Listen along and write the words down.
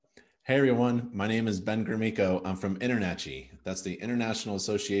Hey everyone, my name is Ben Grimico. I'm from INTERNACHI. That's the International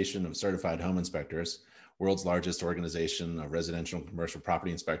Association of Certified Home Inspectors, world's largest organization of residential and commercial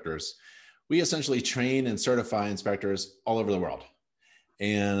property inspectors. We essentially train and certify inspectors all over the world.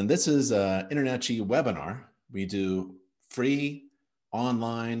 And this is an INTERNACHI webinar. We do free,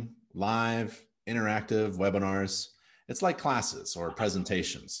 online, live, interactive webinars. It's like classes or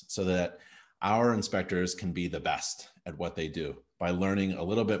presentations so that our inspectors can be the best at what they do by learning a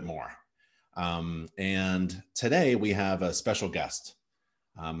little bit more. And today we have a special guest,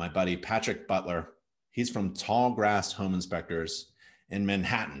 my buddy Patrick Butler. He's from Tall Grass Home Inspectors in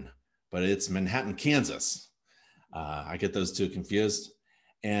Manhattan, but it's Manhattan, Kansas. I get those two confused.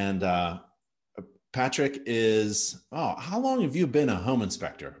 And Patrick is, how long have you been a home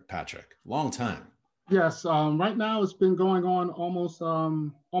inspector, Patrick? Long time. Yes, right now it's been going on almost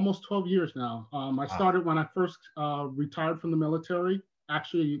 12 years now. I started when I first retired from the military,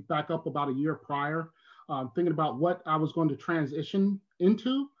 actually back up about a year prior, thinking about what I was going to transition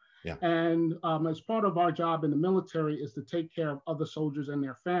into. Yeah. And as part of our job in the military is to take care of other soldiers and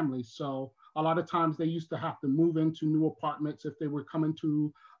their families. So a lot of times they used to have to move into new apartments if they were coming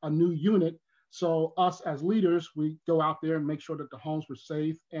to a new unit. So us as leaders, we go out there and make sure that the homes were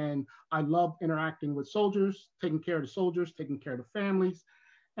safe. And I love interacting with soldiers, taking care of the soldiers, taking care of the families.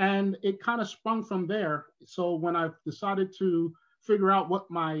 And it kind of sprung from there. So when I decided to figure out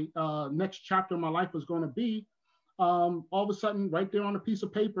what my next chapter of my life was going to be, all of a sudden, right there on a piece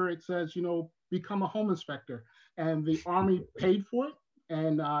of paper, it says, become a home inspector. And the Army paid for it.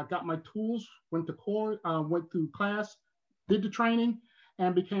 And got my tools, went to court, went through class, did the training,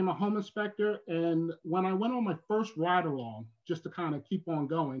 and became a home inspector. And when I went on my first ride along, just to kind of keep on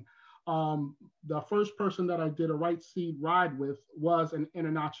going, the first person that I did a right seat ride with was an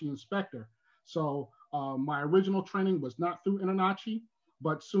INTERNACHI inspector. So my original training was not through INTERNACHI,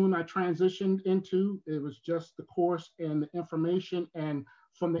 but soon I transitioned into, it was just the course and the information and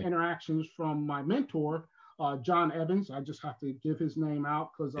from the interactions from my mentor, John Evans. I just have to give his name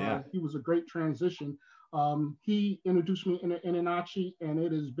out because he was a great transition. He introduced me into INTERNACHI, and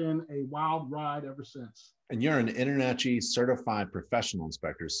it has been a wild ride ever since. And you're an INTERNACHI certified professional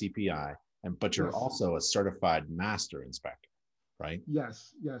inspector, CPI, but you're also a certified master inspector, right?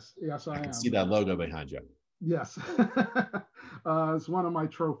 Yes, I am. I can see that logo behind you. Yes, it's one of my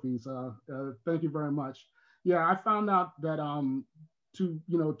trophies. Thank you very much. Yeah, I found out that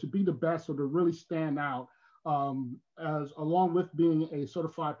to be the best or to really stand out, as along with being a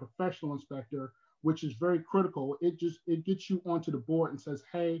certified professional inspector, which is very critical. It gets you onto the board and says,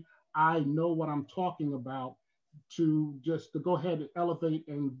 hey, I know what I'm talking about, to go ahead and elevate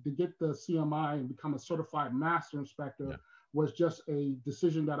and to get the CMI and become a certified master inspector was just a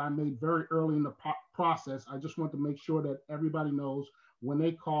decision that I made very early in the process. I just want to make sure that everybody knows when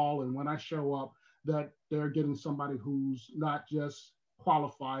they call and when I show up that they're getting somebody who's not just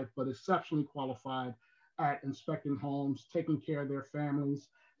qualified, but exceptionally qualified at inspecting homes, taking care of their families,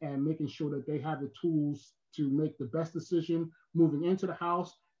 and making sure that they have the tools to make the best decision moving into the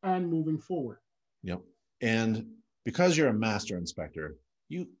house and moving forward. Yep. And because you're a master inspector,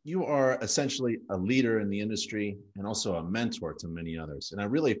 you are essentially a leader in the industry and also a mentor to many others. And I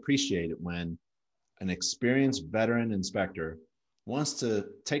really appreciate it when an experienced veteran inspector wants to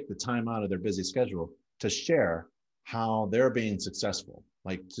take the time out of their busy schedule to share how they're being successful,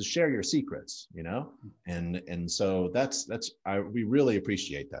 like to share your secrets, and so we really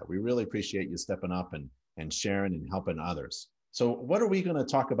appreciate that. We really appreciate you stepping up and sharing and helping others. So what are we going to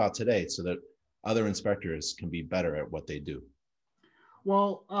talk about today so that other inspectors can be better at what they do?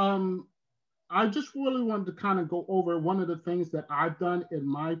 Well, I just really wanted to kind of go over one of the things that I've done in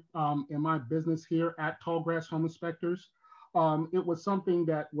my business here at Tall Grass Home Inspectors. It was something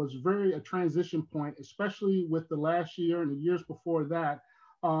that was very a transition point, especially with the last year and the years before that.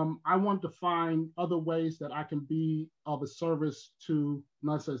 I wanted to find other ways that I can be of a service to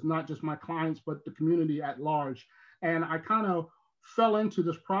not just my clients, but the community at large. And I kind of fell into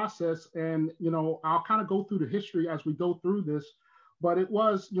this process, and I'll kind of go through the history as we go through this. But it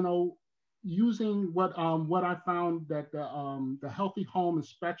was, using what I found that the Healthy Home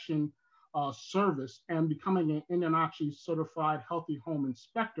Inspection service and becoming an INTERNACHI certified healthy home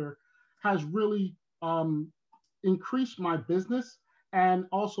inspector has really increased my business and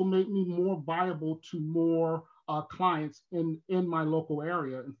also made me more viable to more clients in my local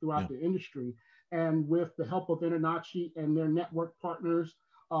area and throughout the industry. And with the help of INTERNACHI and their network partners,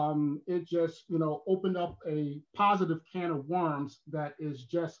 it just opened up a positive can of worms that is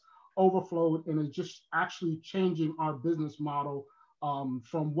just overflowed and is just actually changing our business model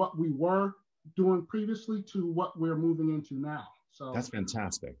from what we were doing previously to what we're moving into now. So that's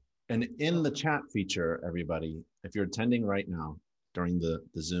fantastic. And in the chat feature, everybody, if you're attending right now during the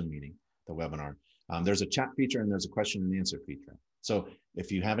Zoom meeting, the webinar, there's a chat feature and there's a question and answer feature. So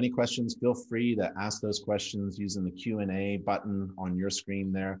if you have any questions, feel free to ask those questions using the Q&A button on your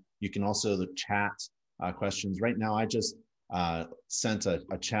screen there. You can also chat questions. Right now, I just sent a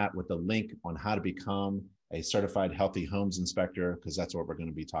chat with a link on how to become a certified healthy homes inspector, because that's what we're going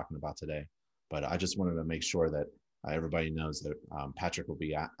to be talking about today. But I just wanted to make sure that everybody knows that Patrick will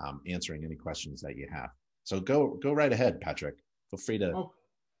be answering any questions that you have. So go right ahead, Patrick. Feel free to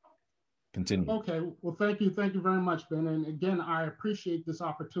continue. Okay, well, thank you very much, Ben. And again, I appreciate this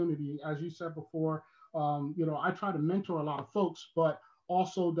opportunity. As you said before, I try to mentor a lot of folks, but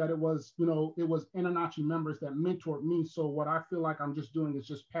also that it was InterNACHI members that mentored me. So what I feel like I'm just doing is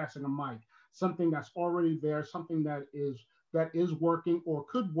just passing a mic, something that's already there, something that is working or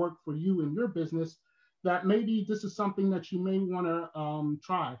could work for you in your business, that maybe this is something that you may want to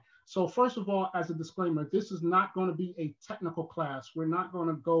try. So first of all, as a disclaimer, this is not going to be a technical class. We're not going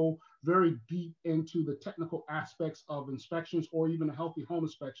to go very deep into the technical aspects of inspections or even healthy home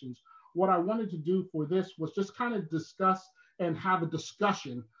inspections. What I wanted to do for this was just kind of discuss and have a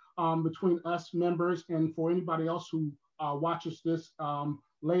discussion between us members, and for anybody else who watches this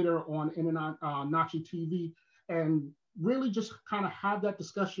later on InterNACHI TV, and really just kind of have that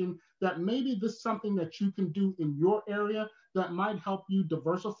discussion that maybe this is something that you can do in your area that might help you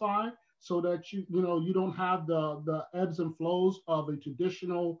diversify, so that you don't have the ebbs and flows of a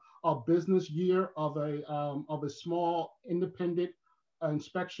traditional business year of a small independent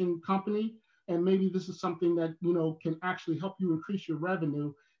inspection company. And maybe this is something that can actually help you increase your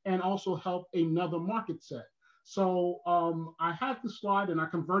revenue and also help another market set. So I had the slide and I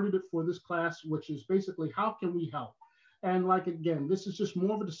converted it for this class, which is basically how can we help? And like, again, this is just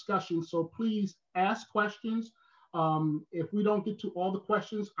more of a discussion. So please ask questions. If we don't get to all the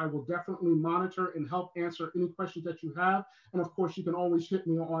questions, I will definitely monitor and help answer any questions that you have. And of course, you can always hit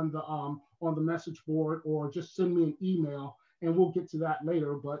me on the message board or just send me an email, and we'll get to that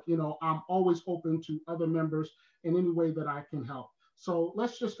later. But I'm always open to other members in any way that I can help. So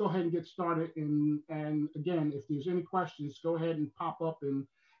let's just go ahead and get started. And again, if there's any questions, go ahead and pop up,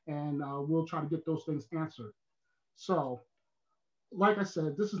 and we'll try to get those things answered. So, like I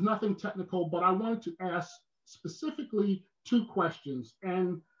said, this is nothing technical, but I wanted to ask specifically two questions.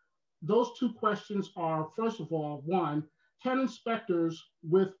 And those two questions are, first of all, one, can inspectors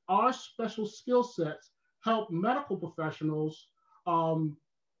with our special skill sets help medical professionals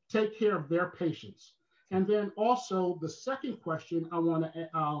take care of their patients? And then also the second question I want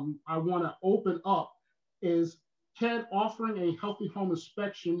to open up is, can offering a healthy home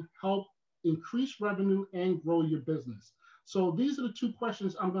inspection help increase revenue and grow your business? So these are the two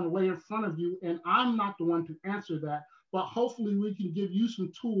questions I'm going to lay in front of you, and I'm not the one to answer that, but hopefully we can give you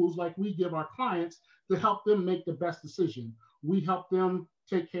some tools like we give our clients to help them make the best decision. We help them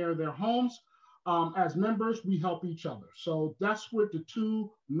take care of their homes. As members, we help each other. So that's what the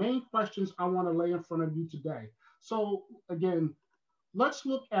two main questions I want to lay in front of you today. So again, let's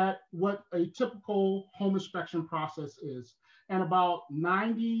look at what a typical home inspection process is. And about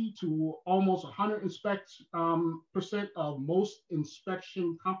 90 to almost 100% of most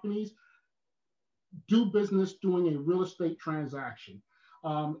inspection companies do business doing a real estate transaction.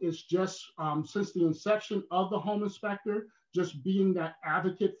 It's just since the inception of the home inspector, just being that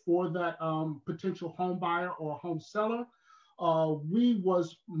advocate for that potential home buyer or home seller, we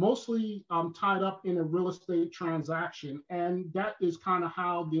was mostly tied up in a real estate transaction. And that is kind of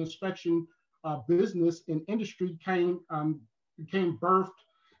how the inspection business and industry became birthed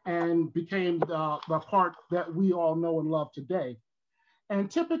and became the part that we all know and love today.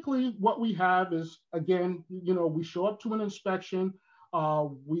 And typically what we have is, again, we show up to an inspection,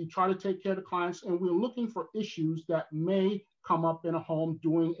 we try to take care of the clients, and we're looking for issues that may come up in a home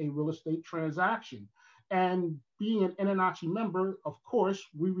doing a real estate transaction. And being an InterNACHI member, of course,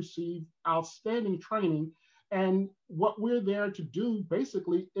 we receive outstanding training. And what we're there to do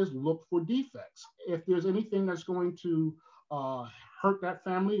basically is look for defects. If there's anything that's going to hurt that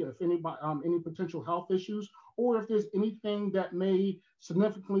family, if any potential health issues, or if there's anything that may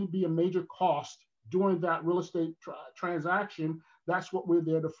significantly be a major cost during that real estate transaction, that's what we're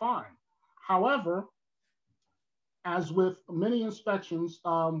there to find. However, as with many inspections,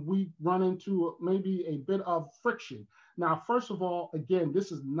 we run into maybe a bit of friction. Now, first of all, again,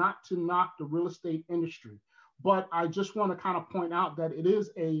 this is not to knock the real estate industry, but I just want to kind of point out that it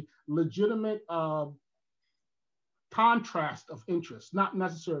is a legitimate contrast of interest, not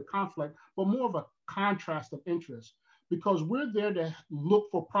necessarily conflict, but more of a contrast of interest, because we're there to look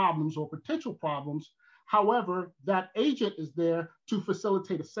for problems or potential problems. However, that agent is there to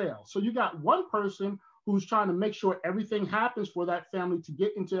facilitate a sale. So you got one person who's trying to make sure everything happens for that family to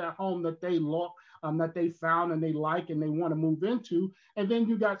get into that home that they look, that they found and they like and they want to move into. And then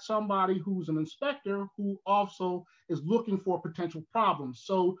you got somebody who's an inspector who also is looking for potential problems.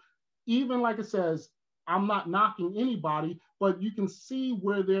 So even like it says, I'm not knocking anybody, but you can see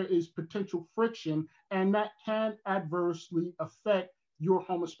where there is potential friction, and that can adversely affect your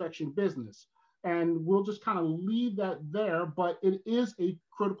home inspection business. And we'll just kind of leave that there, but it is a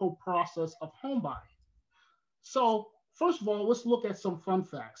critical process of home buying. So first of all, let's look at some fun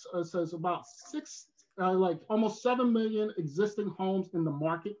facts. It says about like almost 7 million existing homes in the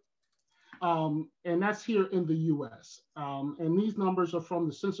market. And that's here in the US. And these numbers are from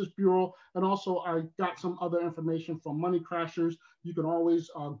the Census Bureau. And also I got some other information from Money Crashers. You can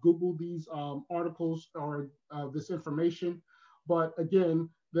always Google these articles or this information. But again,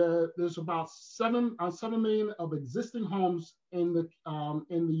 there's about 7 million of existing homes in the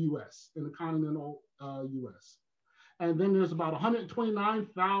US, in the continental US. And then there's about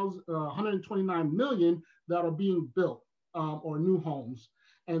 129 million that are being built or new homes.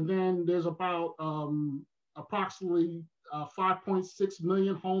 And then there's about approximately 5.6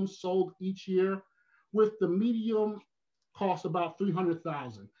 million homes sold each year, with the median cost about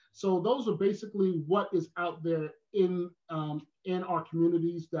 300,000. So those are basically what is out there in our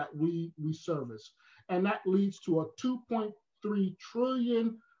communities that we service, and that leads to a 2.3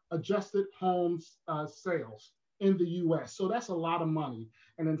 trillion adjusted homes sales in the U.S. So that's a lot of money.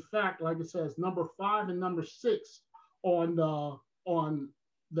 And in fact, like it says, number 5 and number 6 on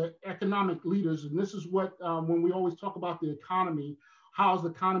the economic leaders, and this is what when we always talk about the economy, how's the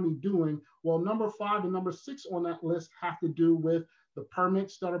economy doing? Well, number 5 and number 6 on that list have to do with the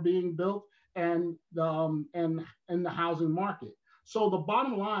permits that are being built and the housing market. So the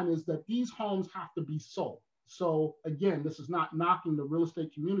bottom line is that these homes have to be sold. So again, this is not knocking the real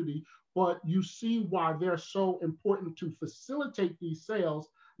estate community, but you see why they're so important to facilitate these sales,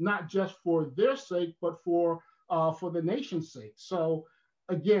 not just for their sake, but for the nation's sake. So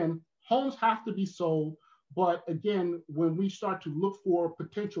again, homes have to be sold. But again, when we start to look for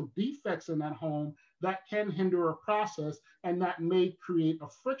potential defects in that home, that can hinder a process, and that may create a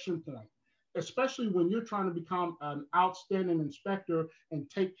friction point, especially when you're trying to become an outstanding inspector and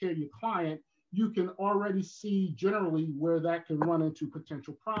take care of your client. You can already see generally where that can run into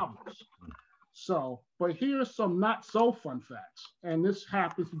potential problems. So, but here's some not so fun facts, and this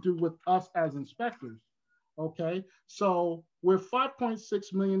happens to do with us as inspectors. Okay, so with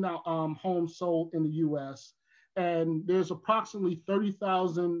 5.6 million homes sold in the US, and there's approximately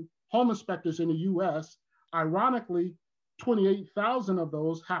 30,000 home inspectors in the US, ironically, 28,000 of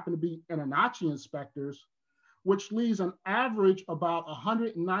those happen to be InterNACHI inspectors, which leaves an average about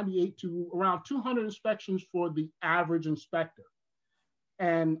 198 to around 200 inspections for the average inspector.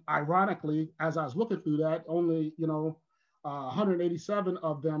 And ironically, as I was looking through that, only 187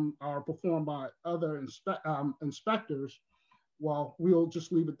 of them are performed by other inspectors. Well, we'll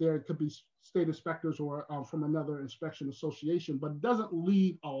just leave it there. It could be state inspectors or from another inspection association, but it doesn't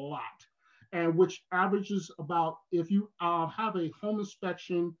leave a lot. And which averages about, if you have a home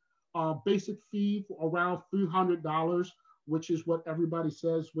inspection basic fee for around $300, which is what everybody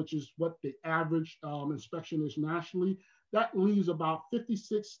says, which is what the average inspection is nationally, that leaves about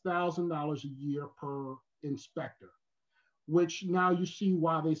 $56,000 a year per inspector, which now you see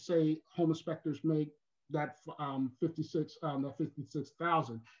why they say home inspectors make that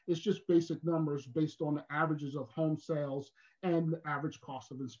 56,000. It's just basic numbers based on the averages of home sales and the average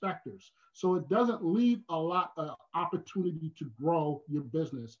cost of inspectors. So it doesn't leave a lot of opportunity to grow your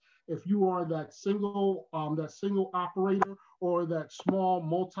business. If you are that single operator or that small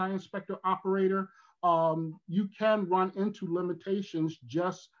multi-inspector operator, you can run into limitations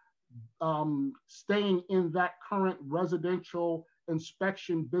just staying in that current residential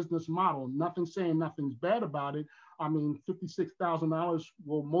inspection business model. Nothing saying nothing's bad about it. I mean, $56,000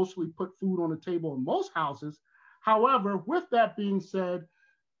 will mostly put food on the table in most houses. However, with that being said,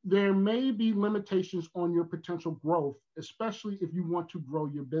 there may be limitations on your potential growth, especially if you want to grow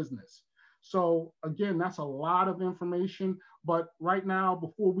your business. So again, that's a lot of information. But right now,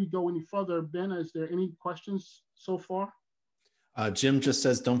 before we go any further, Ben, is there any questions so far? Jim just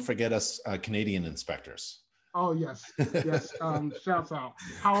says, don't forget us Canadian inspectors. Oh, yes. Yes. Shouts out.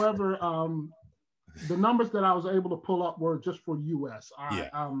 However, the numbers that I was able to pull up were just for U.S.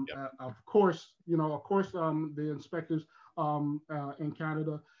 Of course, the inspectors in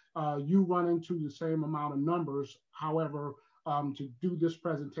Canada, you run into the same amount of numbers. However, to do this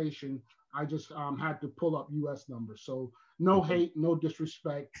presentation, I just had to pull up US numbers. So no hate, no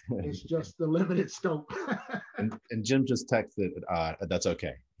disrespect. It's just the limited scope. And Jim just texted, that's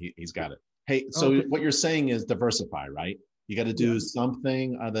okay. He's got it. Hey, so Okay. what you're saying is diversify, right? You got to do Yes.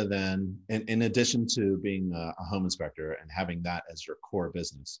 something other than, in addition to being a home inspector and having that as your core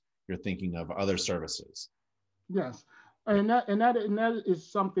business, you're thinking of other services. Yes, Yeah. and that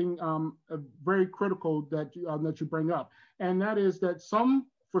is something very critical that you bring up, and that is that some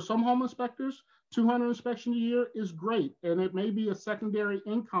home inspectors, 200 inspections a year is great, and it may be a secondary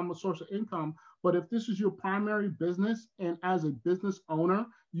income, a source of income. But if this is your primary business, and as a business owner,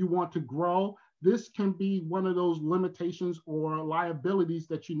 you want to grow, this can be one of those limitations or liabilities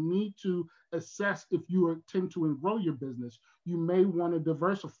that you need to assess if you intend to grow your business. You may want to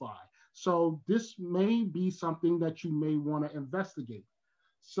diversify. So this may be something that you may want to investigate.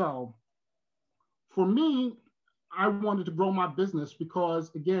 So for me, I wanted to grow my business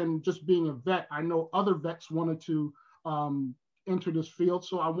because, again, just being a vet, I know other vets wanted to enter this field.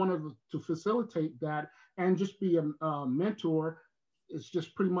 So I wanted to facilitate that and just be a mentor. It's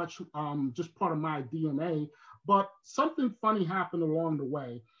just pretty much just part of my DNA. But something funny happened along the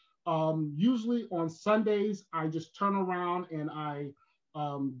way. Usually on Sundays, I just turn around and I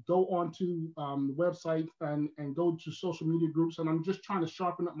go onto the website and go to social media groups, and I'm just trying to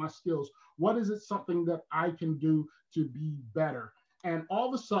sharpen up my skills. What is it something that I can do to be better? And all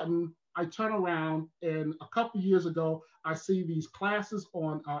of a sudden, I turn around, and a couple of years ago, I see these classes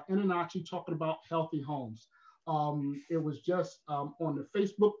on Inanachi talking about healthy homes. It was just on the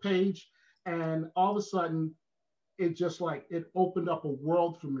Facebook page, and all of a sudden, it just like it opened up a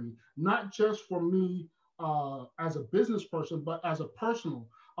world for me, not just for me as a business person, but as a personal.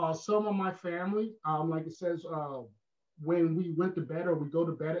 Some of my family, like it says, when we went to bed or we go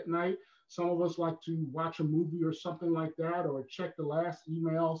to bed at night, some of us like to watch a movie or something like that, or check the last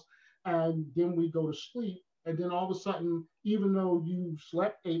emails, and then we go to sleep. And then all of a sudden, even though you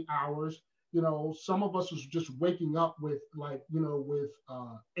slept 8 hours, some of us was just waking up with like, with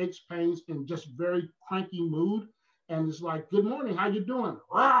aches, pains, and just very cranky mood. And it's like, good morning, how you doing?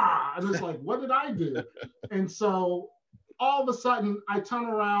 Rah! And it's like, what did I do? And so all of a sudden I turn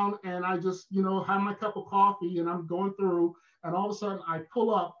around and I just, have my cup of coffee and I'm going through, and all of a sudden I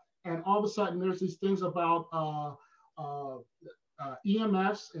pull up, and all of a sudden there's these things about uh,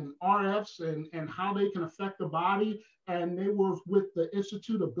 EMFs and RFs and how they can affect the body. And they were with the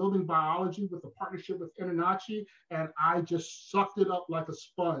Institute of Building Biology with a partnership with Inanachi. And I just sucked it up like a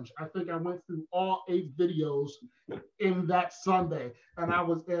sponge. I think I went through all 8 videos in that Sunday.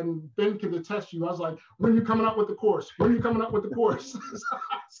 And Ben can attest you. I was like, when are you coming up with the course? When are you coming up with the course?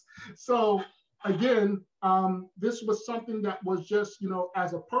 So again, this was something that was just,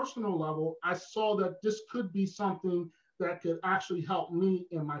 as a personal level, I saw that this could be something that could actually help me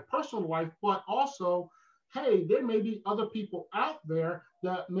in my personal life, but also, hey, there may be other people out there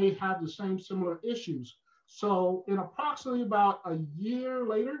that may have the same similar issues. So in approximately about a year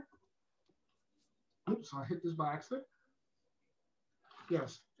later, oops, I hit this by accident.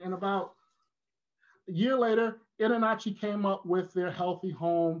 Yes, and about a year later, Inanachi came up with their Healthy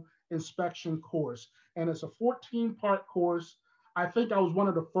Home Inspection course. And it's a 14-part course. I think I was one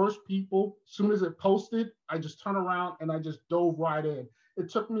of the first people. As soon as it posted, I just turned around and I just dove right in. It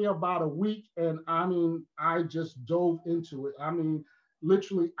took me about a week, and I mean, I just dove into it. I mean,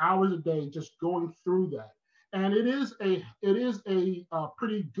 literally hours a day just going through that. And it is a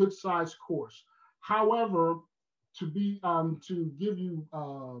pretty good sized course. However, to give you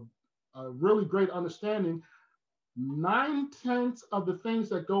a really great understanding, 9/10 of the things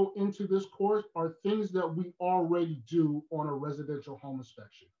that go into this course are things that we already do on a residential home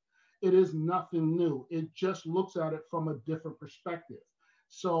inspection. It is nothing new. It just looks at it from a different perspective.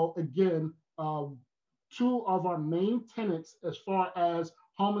 So again, two of our main tenets as far as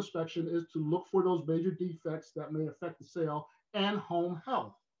home inspection is to look for those major defects that may affect the sale and home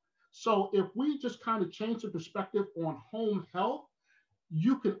health. So if we just kind of change the perspective on home health,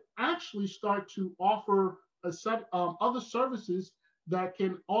 you can actually start to offer a set other services that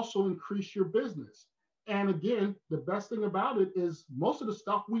can also increase your business. And again, the best thing about it is most of the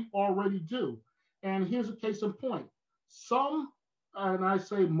stuff we already do. And here's a case in point. Some, and I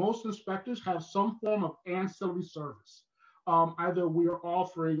say most inspectors have some form of ancillary service. Either we are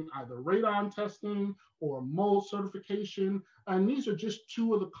offering either radon testing or mold certification. And these are just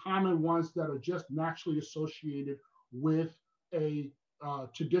two of the common ones that are just naturally associated with a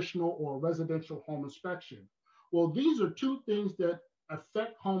traditional or residential home inspection. Well, these are two things that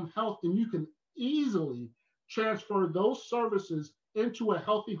affect home health, and you can easily transfer those services into a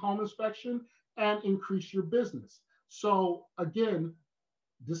healthy home inspection and increase your business. So again,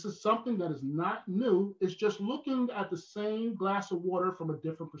 This is something that is not new. It's just looking at the same glass of water from a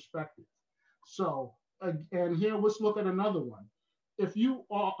different perspective. So, and here let's look at another one. If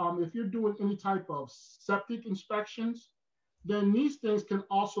you're doing any type of septic inspections, then these things can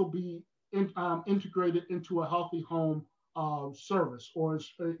also be integrated into a healthy home service, or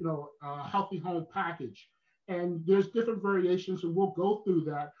a healthy home package. And there's different variations, and we'll go through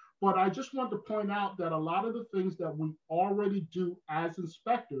that. But I just want to point out that a lot of the things that we already do as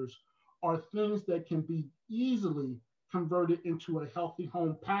inspectors are things that can be easily converted into a healthy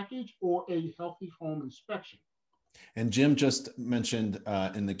home package or a healthy home inspection. And Jim just mentioned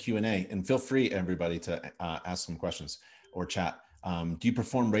in the Q&A, and feel free, everybody, to ask some questions or chat. Do you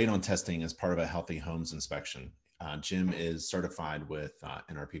perform radon testing as part of a healthy homes inspection? Jim is certified with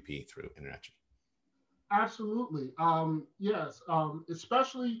NRPP through InterNACHI. Absolutely. Yes.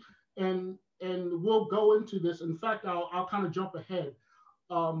 Especially, and we'll go into this. In fact, I'll kind of jump ahead.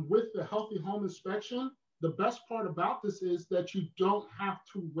 With the healthy home inspection, the best part about this is that you don't have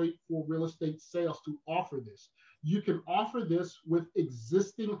to wait for real estate sales to offer this. You can offer this with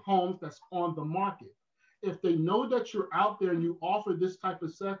existing homes that's on the market. If they know that you're out there and you offer this type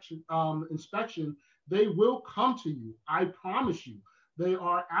of inspection, they will come to you. I promise you. They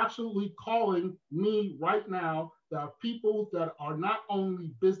are absolutely calling me right now. There are people that are not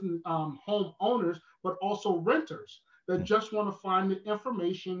only business home owners, but also renters that just want to find the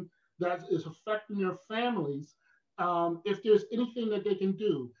information that is affecting their families, if there's anything that they can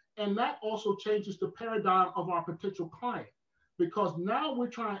do. And that also changes the paradigm of our potential client, because now we're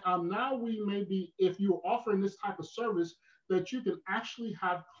trying, now we may be, if you're offering this type of service, that you can actually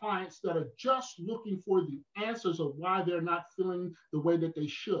have clients that are just looking for the answers of why they're not feeling the way that they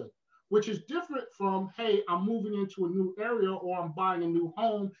should, which is different from, hey, I'm moving into a new area or I'm buying a new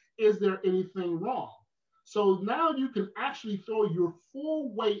home. Is there anything wrong? So now you can actually throw your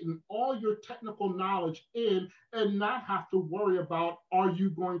full weight and all your technical knowledge in and not have to worry about, are you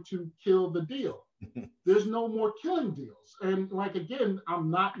going to kill the deal? There's no more killing deals. And like, again, I'm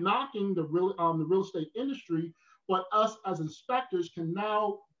not knocking the real estate industry, but us as inspectors can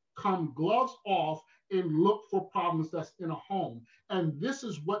now come gloves off and look for problems that's in a home. And this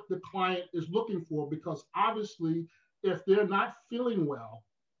is what the client is looking for, because obviously, if they're not feeling well,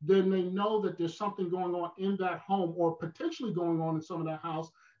 then they know that there's something going on in that home or potentially going on in some of that house.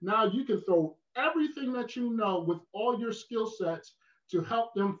 Now you can throw everything that you know with all your skill sets to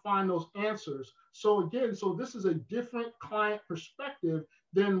help them find those answers. So again, so this is a different client perspective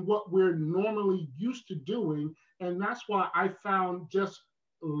than what we're normally used to doing. And that's why I found just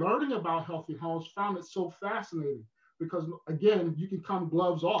learning about healthy homes, found it so fascinating, because again, you can come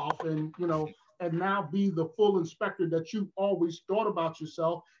gloves off and, and now be the full inspector that you always thought about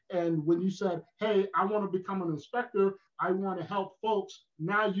yourself. And when you said, hey, I want to become an inspector, I want to help folks,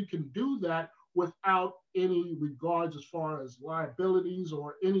 now you can do that without any regards as far as liabilities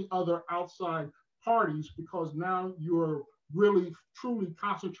or any other outside parties, because now you're really truly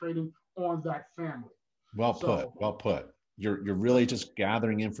concentrating on that family. Well put. Well put. You're really just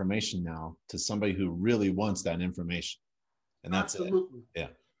gathering information now to somebody who really wants that information, and that's absolutely it. Yeah.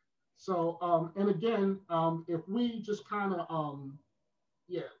 So and again, if we just kind of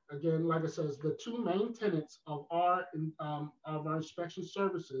yeah, again, like I said, the two main tenets of our inspection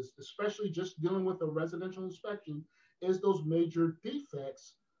services, especially just dealing with a residential inspection, is those major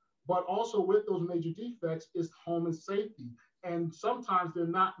defects. But also with those major defects is home and safety. And sometimes they're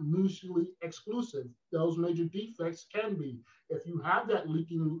not mutually exclusive. Those major defects can be. If you have that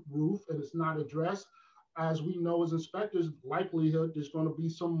leaking roof and it's not addressed, as we know as inspectors, likelihood there's going to be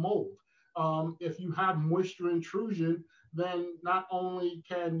some mold. If you have moisture intrusion, then not only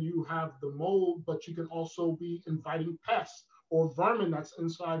can you have the mold, but you can also be inviting pests or vermin that's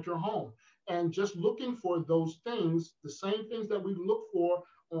inside your home. And just looking for those things, the same things that we look for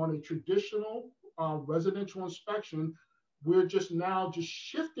on a traditional residential inspection, we're just now just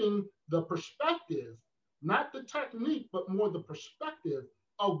shifting the perspective, not the technique, but more the perspective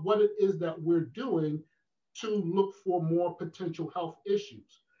of what it is that we're doing to look for more potential health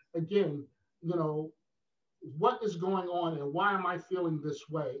issues. Again, what is going on and why am I feeling this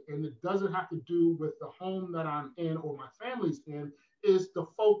way? And it doesn't have to do with the home that I'm in or my family's in, is the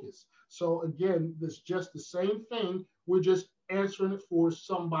focus. So again, it's just the same thing. We're just answering it for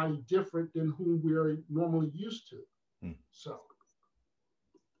somebody different than whom we're normally used to.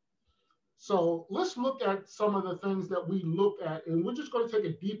 So let's look at some of the things that we look at, and we're just going to take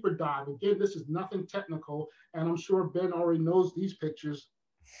a deeper dive. Again, this is nothing technical, and I'm sure Ben already knows these pictures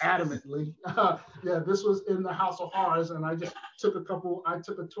adamantly. Yeah, this was in the House of Horrors, and I just took a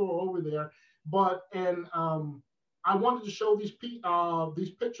tour over there. But, and I wanted to show these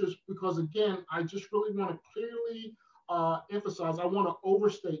pictures because, again, I just really want to clearly emphasize. I want to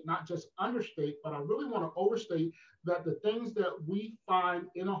overstate, not just understate, but I really want to overstate that the things that we find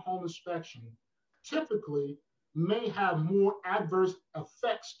in a home inspection typically may have more adverse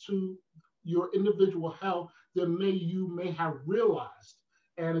effects to your individual health than you may have realized.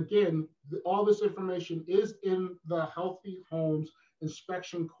 And again, all this information is in the Healthy Homes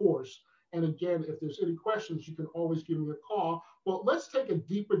inspection course. And again, if there's any questions, you can always give me a call. But let's take a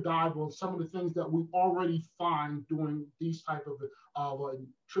deeper dive on some of the things that we already find during these type of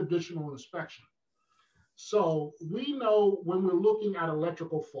traditional inspection. So we know when we're looking at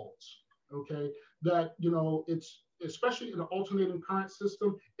electrical faults, okay, that it's especially in an alternating current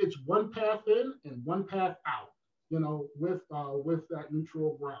system, it's one path in and one path out, with that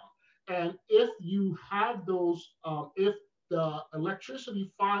neutral ground. And if you have those, if the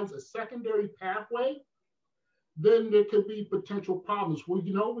electricity finds a secondary pathway, then there could be potential problems. Well,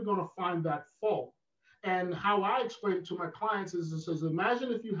 we're going to find that fault. And how I explain it to my clients is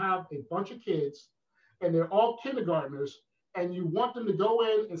imagine if you have a bunch of kids and they're all kindergartners and you want them to go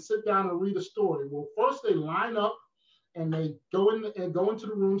in and sit down and read a story. Well, first they line up and they go into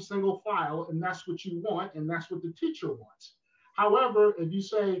the room single file, and that's what you want, and that's what the teacher wants. However, if you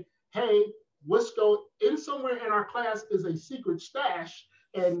say, hey, let's go in somewhere in our class is a secret stash,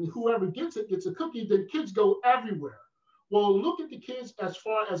 and whoever gets it gets a cookie, then kids go everywhere. Well, look at the kids as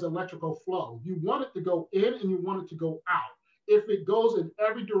far as electrical flow. You want it to go in and you want it to go out. If it goes in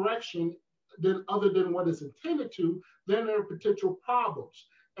every direction, then other than what it's intended to, then there are potential problems.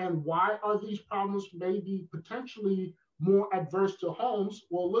 And why are these problems maybe potentially more adverse to homes?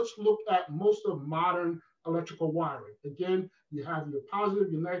 Well, let's look at most of modern electrical wiring. Again, you have your positive,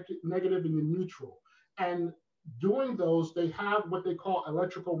 your negative, and your neutral. And doing those, they have what they call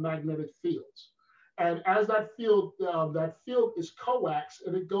electrical magnetic fields. And as that field is coax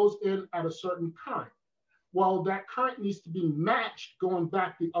and it goes in at a certain current. Well, that current needs to be matched going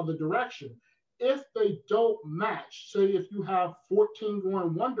back the other direction. If they don't match, say if you have 14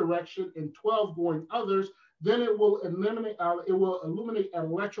 going one direction and 12 going others, then it will illuminate an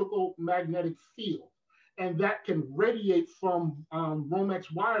electrical magnetic field. And that can radiate from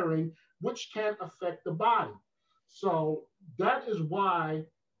Romex wiring, which can affect the body. So that is why,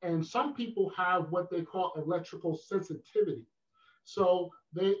 and some people have what they call electrical sensitivity. So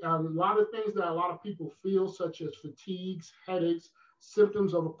a lot of things that a lot of people feel, such as fatigues, headaches,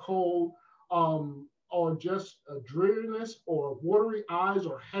 symptoms of a cold, or just a dreariness or watery eyes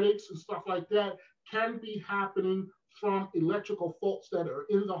or headaches and stuff like that, can be happening from electrical faults that are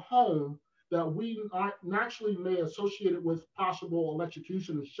in the home that we naturally may associate it with possible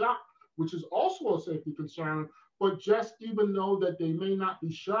electrocution and shock, which is also a safety concern. But just even though that they may not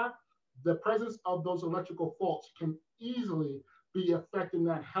be shocked, the presence of those electrical faults can easily be affecting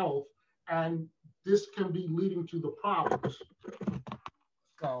that health, and this can be leading to the problems.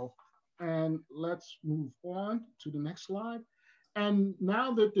 So, and let's move on to the next slide. And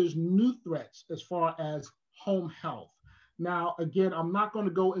now that there's new threats as far as home health. Now, again, I'm not going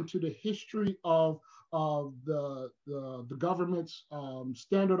to go into the history of the government's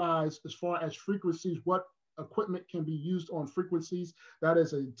standardized as far as frequencies, what equipment can be used on frequencies. That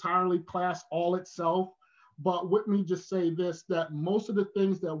is an entirely class all itself. But let me just say this, that most of the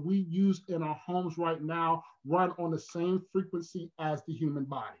things that we use in our homes right now run on the same frequency as the human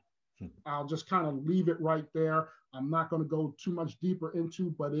body. I'll just kind of leave it right there. I'm not going to go too much deeper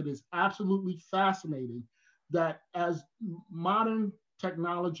into, but it is absolutely fascinating that as modern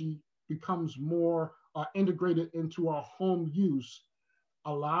technology becomes more integrated into our home use,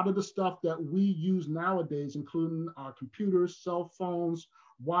 a lot of the stuff that we use nowadays, including our computers, cell phones,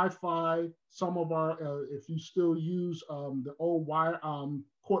 Wi-Fi, some of our, if you still use the old wire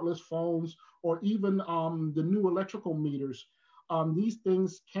cordless phones, or even the new electrical meters, these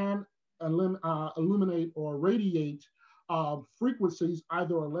things can illuminate or radiate frequencies,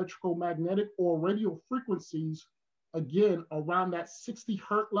 either electrical magnetic or radio frequencies, again, around that 60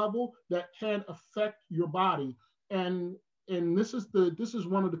 hertz level that can affect your body. And this is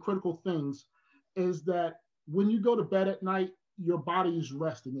one of the critical things, is that when you go to bed at night, your body is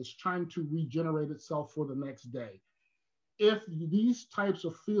resting. It's trying to regenerate itself for the next day. If these types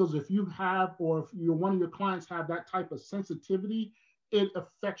of fields, if you have, or if one of your clients have that type of sensitivity, it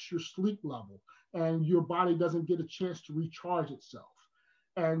affects your sleep level and your body doesn't get a chance to recharge itself.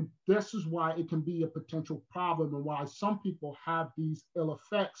 And this is why it can be a potential problem, and why some people have these ill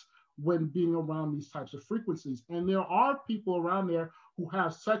effects when being around these types of frequencies. And there are people around there who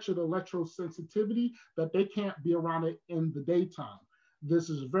have such an electrosensitivity that they can't be around it in the daytime. This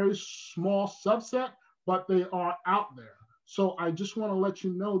is a very small subset, but they are out there. So I just want to let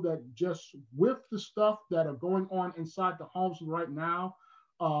you know that just with the stuff that are going on inside the homes right now,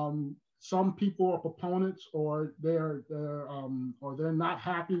 some people are proponents, or they're not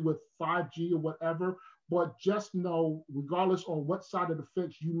happy with 5G or whatever. But just know, regardless on what side of the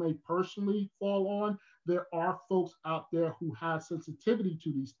fence you may personally fall on, there are folks out there who have sensitivity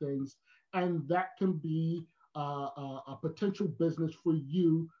to these things, and that can be a potential business for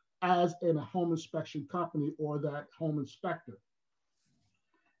you as in a home inspection company or that home inspector.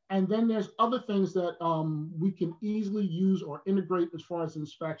 And then there's other things that we can easily use or integrate as far as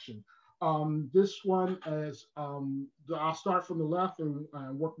inspection. This one is, I'll start from the left and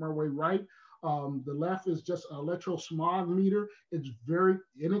work my way right. The left is just an electrosmog meter. It's very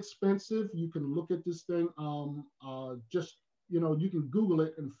inexpensive. You can look at this thing, just, you can Google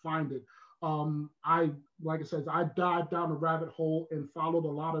it and find it. Like I said, I dived down the rabbit hole and followed a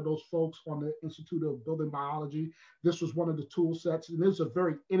lot of those folks on the Institute of Building Biology. This was one of the tool sets, and this is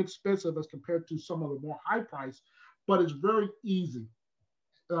very inexpensive as compared to some of the more high price, but it's very easy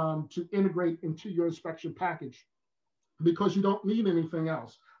to integrate into your inspection package because you don't need anything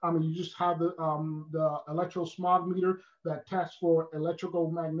else. I mean, you just have the electrosmog meter that tests for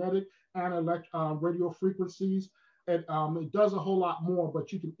electrical, magnetic, and radio frequencies. It does a whole lot more,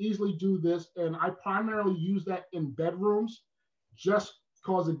 but you can easily do this. And I primarily use that in bedrooms just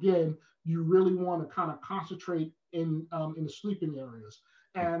because, again, you really want to kind of concentrate in the sleeping areas.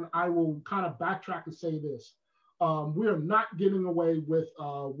 And I will kind of backtrack and say this. We are not getting away with,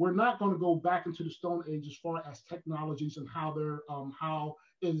 we're not going to go back into the Stone Age as far as technologies and how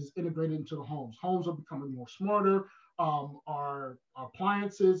it is integrated into the homes. Homes are becoming more smarter. Our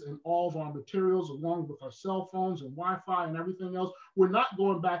appliances and all of our materials, along with our cell phones and Wi-Fi and everything else, we're not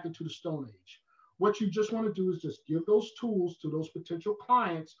going back into the Stone Age. What you just want to do is just give those tools to those potential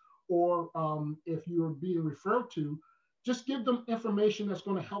clients, or if you're being referred to, just give them information that's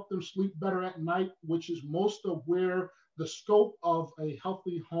going to help them sleep better at night, which is most of where the scope of a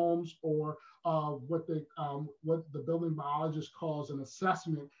healthy homes, or what the building biologist calls an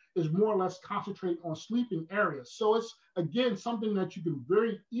assessment, is more or less concentrate on sleeping areas. So it's, again, something that you can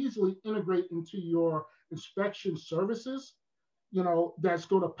very easily integrate into your inspection services, that's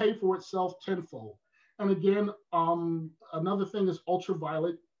going to pay for itself tenfold. And again, another thing is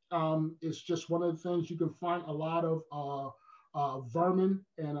ultraviolet. It's just one of the things you can find a lot of vermin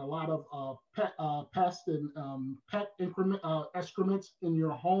and a lot of pest and pet excrements in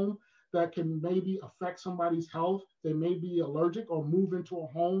your home that can maybe affect somebody's health. They may be allergic or move into a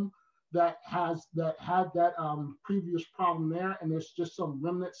home that had that previous problem there, and there's just some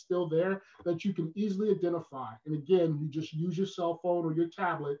remnants still there that you can easily identify. And again, you just use your cell phone or your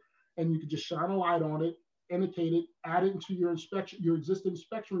tablet, and you can just shine a light on it, indicate it, add it into your existing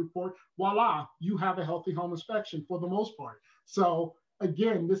inspection report. Voila, you have a healthy home inspection for the most part. So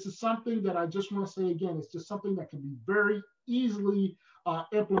again, this is something that I just want to say again, it's just something that can be very easily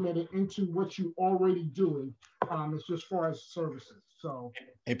implemented into what you're already doing, as just far as services. So,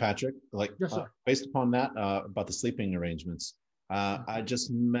 hey Patrick, yes, sir. Based upon that, about the sleeping arrangements, I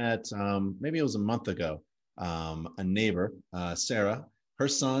just met, maybe it was a month ago, a neighbor, Sarah. Her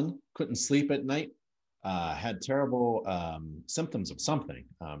son couldn't sleep at night, had terrible symptoms of something,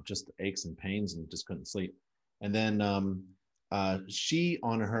 just aches and pains, and just couldn't sleep. And then she,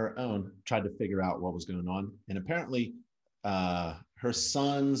 on her own, tried to figure out what was going on. And apparently, her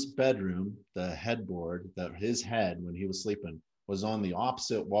son's bedroom, the headboard, his head when he was sleeping, was on the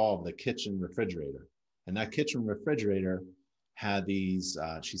opposite wall of the kitchen refrigerator. And that kitchen refrigerator had these,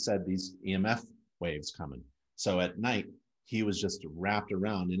 she said, these EMF waves coming. So at night, he was just wrapped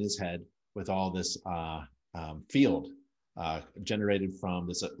around in his head with all this field generated from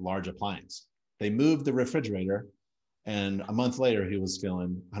this large appliance. They moved the refrigerator, and a month later, he was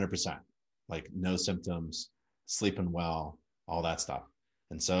feeling 100%, like no symptoms, sleeping well, all that stuff.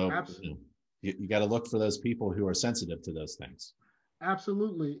 And so you got to look for those people who are sensitive to those things.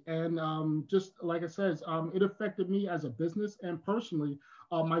 Absolutely. And just like I said, it affected me as a business and personally.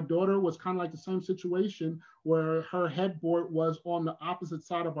 My daughter was kind of like the same situation where her headboard was on the opposite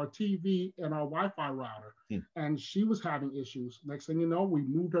side of our TV and our Wi-Fi router, and she was having issues. Next thing you know, we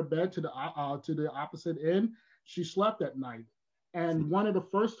moved her bed to the opposite end. She slept at night. And one of the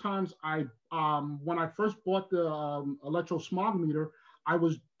first times when I first bought the electrosmog meter, I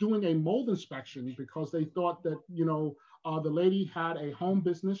was doing a mold inspection because they thought that, the lady had a home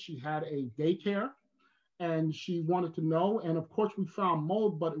business. She had a daycare, and she wanted to know. And of course, we found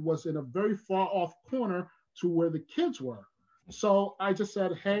mold, but it was in a very far off corner to where the kids were. So I just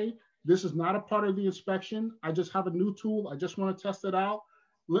said, hey, this is not a part of the inspection. I just have a new tool. I just want to test it out.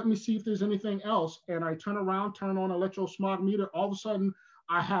 let me see if there's anything else. And I turn around, turn on electro smog meter. All of a sudden,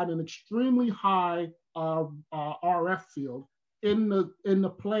 I had an extremely high RF field in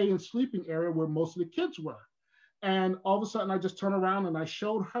the play and sleeping area where most of the kids were. And all of a sudden, I just turned around and I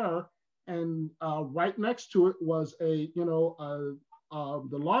showed her, and right next to it was the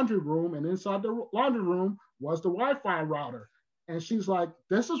laundry room, and inside the laundry room was the Wi-Fi router. And she's like,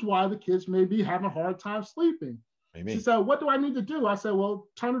 "This is why the kids may be having a hard time sleeping." Maybe. She said, "What do I need to do?" I said, "Well,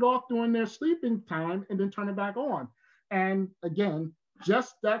 turn it off during their sleeping time and then turn it back on." And again,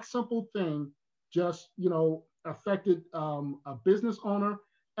 just that simple thing just, affected a business owner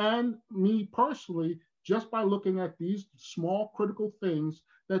and me personally, just by looking at these small critical things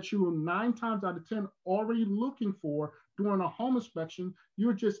that you are 9 times out of 10 already looking for during a home inspection.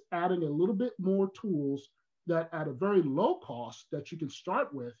 You're just adding a little bit more tools that at a very low cost that you can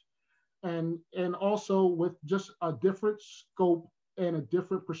start with, and also with just a different scope and a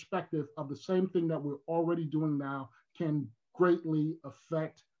different perspective of the same thing that we're already doing now can greatly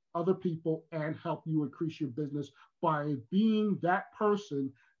affect other people and help you increase your business by being that person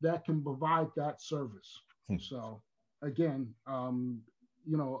that can provide that service. So again,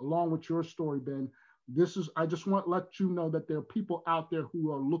 along with your story, Ben, I just want to let you know that there are people out there who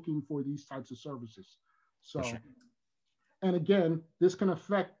are looking for these types of services. So, sure. And again, this can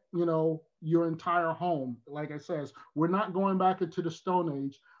affect, your entire home. Like I says, we're not going back into the Stone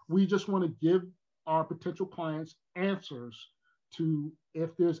Age. We just want to give our potential clients answers to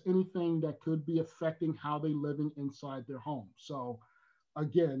if there's anything that could be affecting how they're living inside their home. So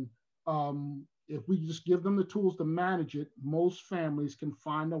again, if we just give them the tools to manage it, most families can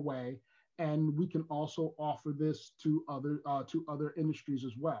find a way, and we can also offer this to other industries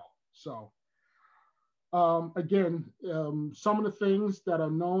as well. So again, some of the things that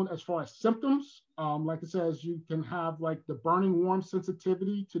are known as far as symptoms, like it says, you can have like the burning warm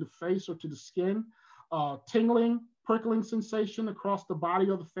sensitivity to the face or to the skin, tingling, prickling sensation across the body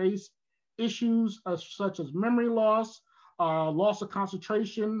or the face, issues such as memory loss, loss of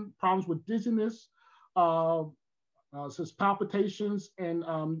concentration, problems with dizziness, says palpitations in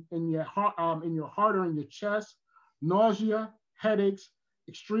your heart or in your chest, nausea, headaches,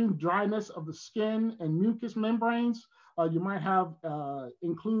 extreme dryness of the skin and mucous membranes. You might have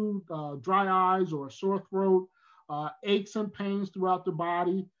include dry eyes or a sore throat, aches and pains throughout the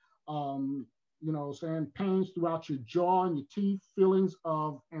body, pains throughout your jaw and your teeth, feelings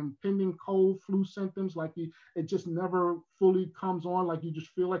of impending cold, flu symptoms, like it just never fully comes on, like you just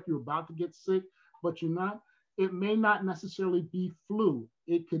feel like you're about to get sick, but you're not. It may not necessarily be flu.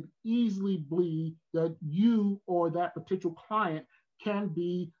 It could easily be that you or that potential client can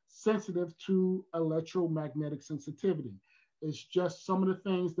be sensitive to electromagnetic sensitivity. It's just some of the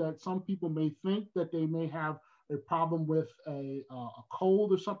things that some people may think that they may have a problem with a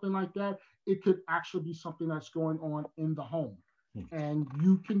cold or something like that. It could actually be something that's going on in the home. And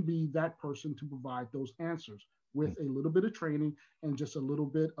you can be that person to provide those answers with a little bit of training and just a little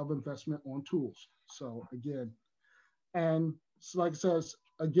bit of investment on tools. So again, and like it says,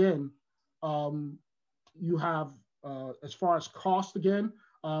 again, you have, as far as cost again,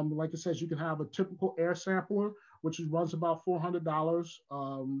 like it says, you can have a typical air sampler, which runs about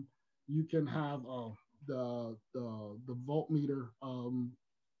 $400. You can have the voltmeter.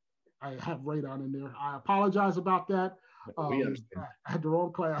 I have radon in there. I apologize about that. We understand. I had the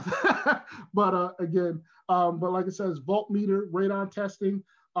wrong class. But again, but like it says, voltmeter, radon testing.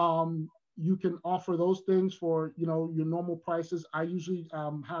 You can offer those things for your normal prices. I usually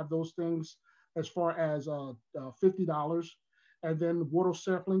have those things as far as $50. And then water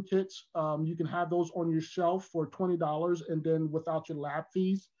sampling kits, you can have those on your shelf for $20, and then without your lab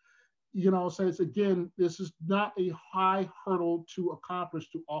fees. So it's, again, this is not a high hurdle to accomplish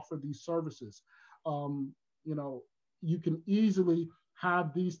to offer these services. You can easily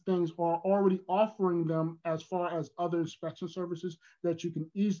have these things or already offering them as far as other inspection services that you can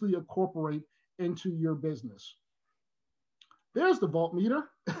easily incorporate into your business. There's the voltmeter.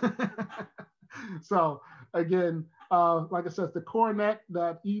 So again, like I said, the Coronet,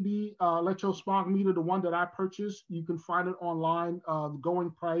 that ED electro smog meter, the one that I purchased, you can find it online. The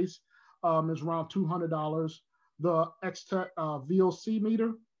going price is around $200. The X-Tech VOC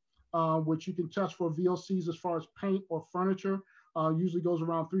meter, which you can test for VOCs as far as paint or furniture, usually goes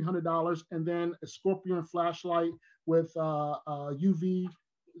around $300. And then a Scorpion flashlight with UV,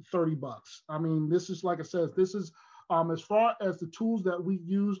 $30. I mean, this is, like I said, this is as far as the tools that we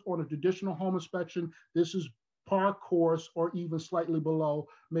use on a traditional home inspection, this is par course or even slightly below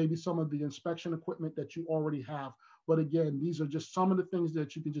maybe some of the inspection equipment that you already have. But again, these are just some of the things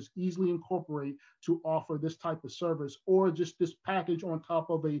that you can just easily incorporate to offer this type of service, or just this package on top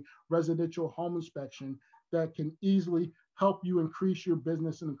of a residential home inspection that can easily help you increase your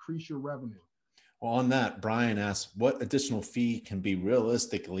business and increase your revenue. Well, on that, Brian asks, what additional fee can be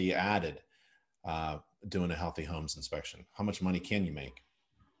realistically added doing a healthy homes inspection? How much money can you make?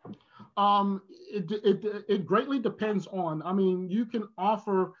 It greatly depends on. I mean, you can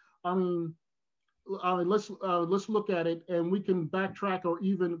offer. I mean, let's look at it, and we can backtrack or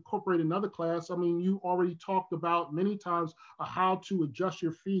even incorporate another class. I mean, you already talked about many times how to adjust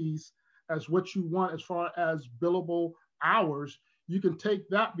your fees as what you want as far as billable hours. You can take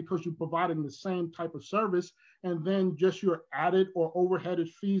that because you're providing the same type of service, and then just your added or overheaded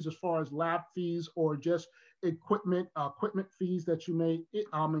fees as far as lab fees or just equipment fees that you may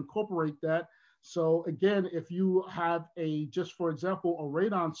incorporate that. So again, if you have just for example, a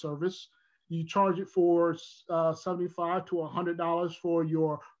radon service, you charge it for $75 to $100 for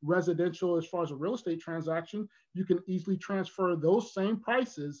your residential as far as a real estate transaction. You can easily transfer those same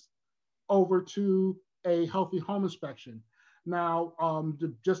prices over to a healthy home inspection. Now,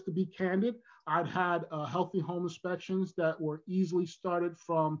 just to be candid, I've had healthy home inspections that were easily started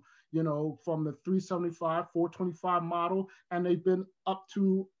from the 375, 425 model, and they've been up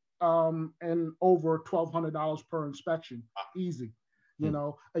to and over $1,200 per inspection, easy.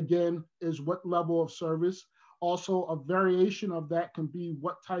 Again, is what level of service. Also, a variation of that can be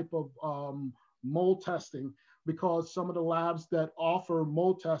what type of mold testing, because some of the labs that offer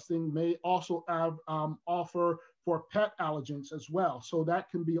mold testing may also have offer for pet allergens as well. So that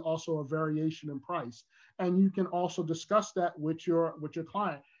can be also a variation in price. And you can also discuss that with your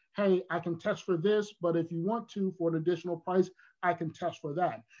client. Hey, I can test for this, but if you want to, for an additional price, I can test for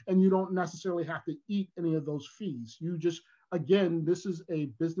that. And you don't necessarily have to eat any of those fees. You just, again, this is a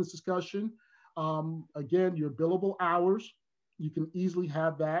business discussion. Again, your billable hours, you can easily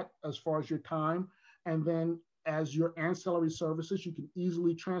have that as far as your time. And then as your ancillary services, you can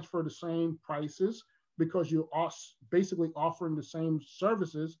easily transfer the same prices because you're basically offering the same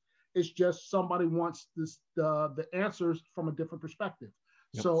services. It's just somebody wants the answers from a different perspective.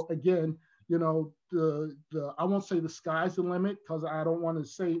 Yep. So again, I won't say the sky's the limit, because I don't want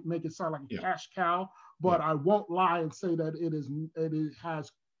to make it sound like a cash cow, but I won't lie and say that it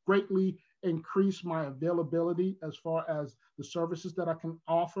has greatly increased my availability as far as the services that I can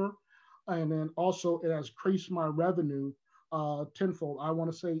offer. And then also it has increased my revenue tenfold. I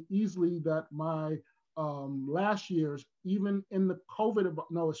want to say easily that my last year's, even in the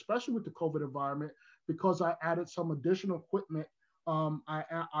especially with the COVID environment, because I added some additional equipment.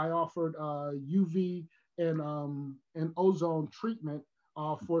 I offered UV and ozone treatment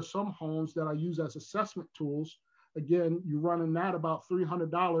for some homes that I use as assessment tools. Again, you're running that about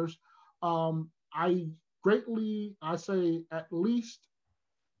 $300. I say at least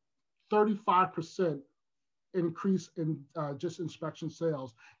 35% increase in just inspection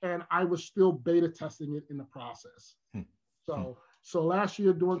sales. And I was still beta testing it in the process. So last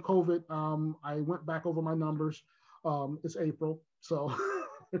year during COVID, I went back over my numbers. It's April. So,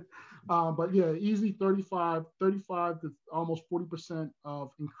 but yeah, easy 35 to almost 40%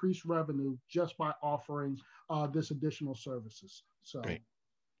 of increased revenue just by offering this additional services. So, great.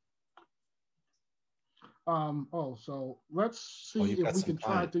 So let's see if we can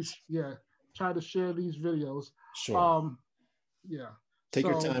try to share these videos. Sure. Take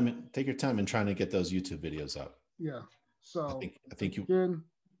your time in trying to get those YouTube videos up. Yeah. So I think again,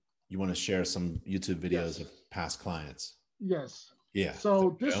 you want to share some YouTube videos of past clients. Yes. Yeah.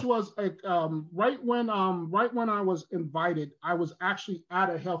 So this was right when I was invited, I was actually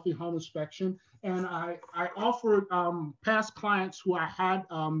at a healthy home inspection, and I offered past clients who I had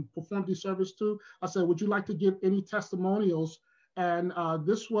performed the service to. I said, would you like to give any testimonials? And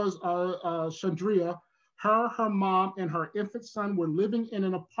this was Chandria. Her mom and her infant son were living in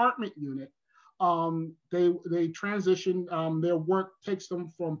an apartment unit. They transitioned. Their work takes them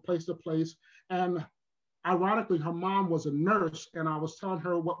from place to place, and ironically, her mom was a nurse, and I was telling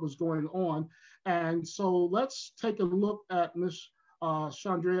her what was going on. And so let's take a look at Ms.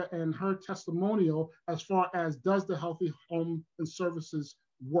 Chandria and her testimonial as far as does the Healthy Home and Services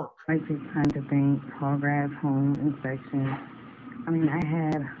work. I take time to thank Tallgrass Home Inspection. I mean, I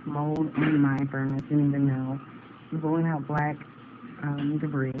had mold in my furnace, didn't even know, blowing out black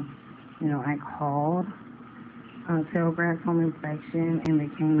debris. I called Tallgrass Home Inspection, and they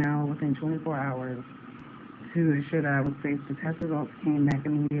came out within 24 hours to ensure that I was safe. The test results came back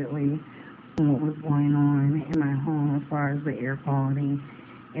immediately on what was going on in my home as far as the air quality,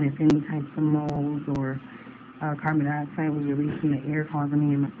 and if any types of molds or carbon dioxide was released from the air causing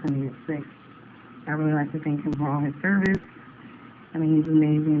me and my son to get sick. I really like to thank him for all his service. I mean, he's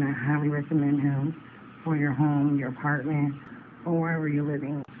amazing. I highly recommend him for your home, your apartment, or wherever you're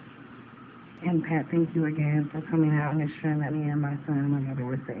living. And Pat, thank you again for coming out and ensuring that me and my son and my mother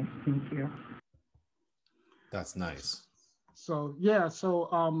were safe. Thank you. That's nice. So yeah,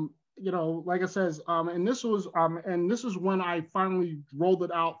 so like I says, and this is when I finally rolled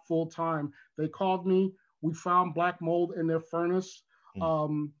it out full time. They called me. We found black mold in their furnace.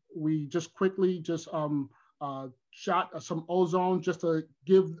 Mm. We just quickly shot some ozone just to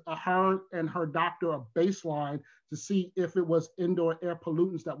give her and her doctor a baseline to see if it was indoor air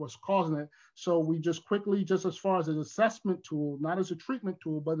pollutants that was causing it. So we just quickly, just as far as an assessment tool, not as a treatment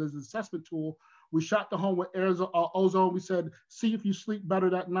tool, but as an assessment tool, we shot the home with ozone. We said, see if you sleep better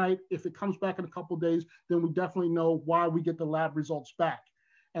that night. If it comes back in a couple of days, then we definitely know why we get the lab results back.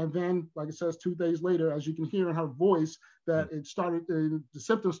 And then, like it says, 2 days later, as you can hear in her voice, that the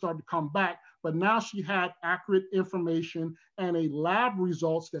symptoms started to come back. But now she had accurate information and a lab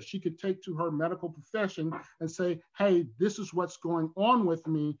results that she could take to her medical profession and say, hey, this is what's going on with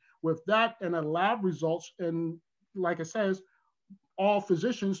me. With that and a lab results, and like it says, all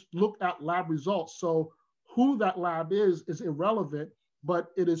physicians look at lab results. So who that lab is irrelevant, but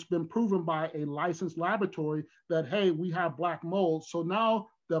it has been proven by a licensed laboratory that, hey, we have black mold. So now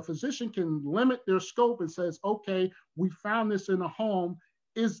the physician can limit their scope and says, okay, we found this in a home.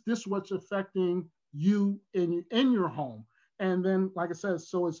 Is this what's affecting you in your home? And then, like I said,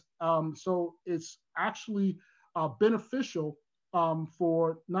 so it's actually beneficial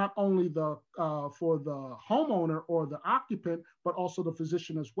for not only the for the homeowner or the occupant, but also the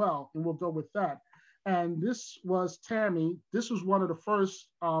physician as well. And we'll go with that. And this was Tammy. This was one of the first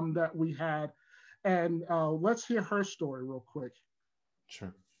that we had. And let's hear her story real quick.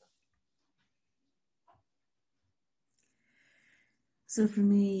 Sure. So for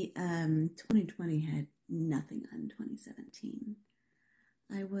me, 2020 had nothing on 2017.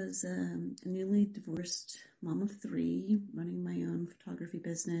 I was a newly divorced mom of 3, running my own photography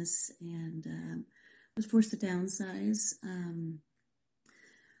business, and was forced to downsize.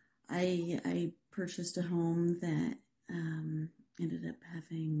 I purchased a home that ended up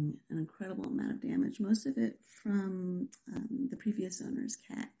having an incredible amount of damage, most of it from the previous owner's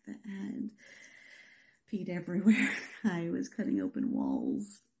cat that had peed everywhere. I was cutting open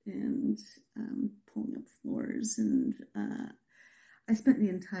walls and pulling up floors, and I spent the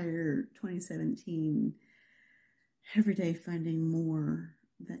entire 2017 every day finding more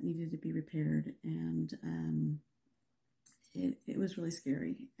that needed to be repaired, and it was really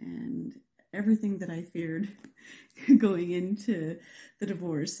scary. And everything that I feared going into the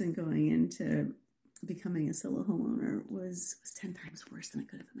divorce and going into becoming a solo homeowner was 10 times worse than I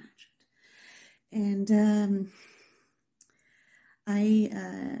could have imagined. And I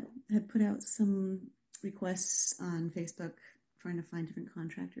had put out some requests on Facebook trying to find different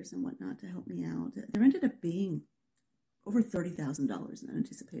contractors and whatnot to help me out. There ended up being over $30,000 in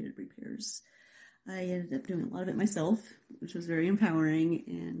unanticipated repairs. I ended up doing a lot of it myself, which was very empowering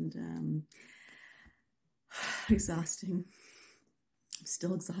and exhausting. I'm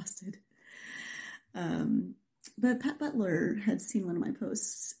still exhausted. But Pat Butler had seen one of my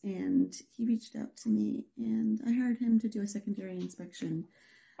posts, and he reached out to me, and I hired him to do a secondary inspection.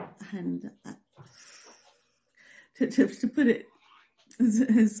 And to put it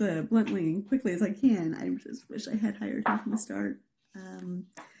as bluntly and quickly as I can, I just wish I had hired him from the start.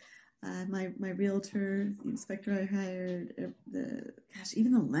 My realtor, the inspector I hired,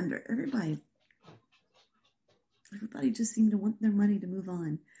 even the lender, everybody just seemed to want their money to move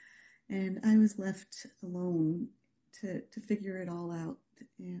on. And I was left alone to figure it all out.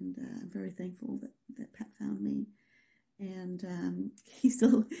 And I'm very thankful that Pat found me. And he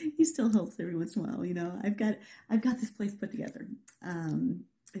still helps every once in a while. You know, I've got this place put together.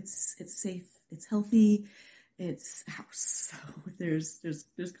 It's safe, it's healthy, it's a house. So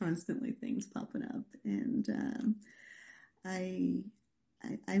there's constantly things popping up, and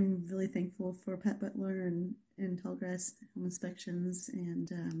I'm really thankful for Pat Butler and Tallgrass Home Inspections,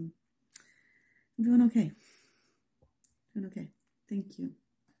 and I'm doing okay. Thank you.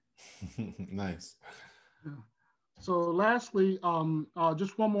 Nice. Yeah. So lastly,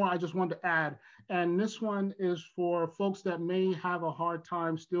 just one more I just wanted to add, and this one is for folks that may have a hard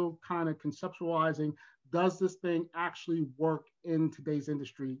time still kind of conceptualizing, does this thing actually work in today's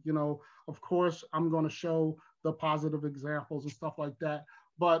industry? You know, of course, I'm going to show the positive examples and stuff like that.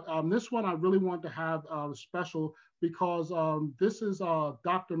 But this one I really want to have special because this is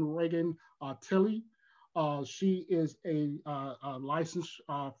Dr. Reagan Tilley. She is a licensed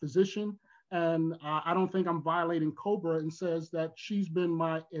physician. And I don't think I'm violating COBRA and says that she's been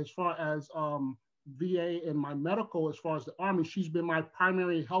as far as VA and my medical, as far as the Army, she's been my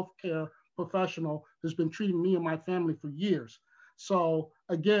primary healthcare professional, has been treating me and my family for years. So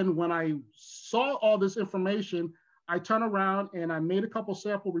again, when I saw all this information, I turned around and I made a couple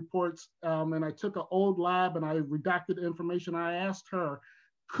sample reports, and I took an old lab and I redacted the information. I asked her,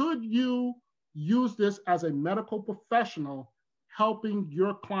 could you use this as a medical professional helping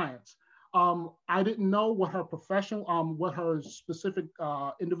your clients? I didn't know what her professional, what her specific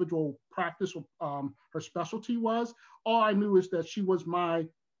individual practice, her specialty was. All I knew is that she was my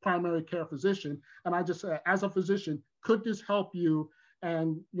primary care physician. And I just said, as a physician, could this help you?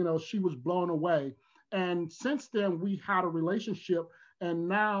 And, she was blown away. And since then, we had a relationship. And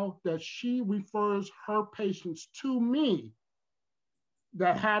now that she refers her patients to me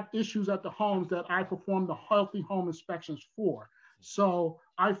that have issues at the homes that I perform the healthy home inspections for. So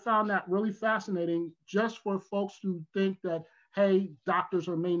I found that really fascinating, just for folks who think that, hey, doctors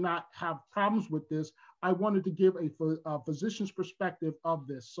or may not have problems with this. I wanted to give a physician's perspective of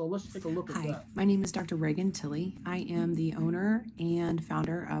this. So let's take a look at that. Hi, my name is Dr. Reagan Tilley. I am the owner and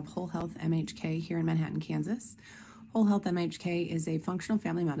founder of Whole Health MHK here in Manhattan, Kansas. Whole Health MHK is a functional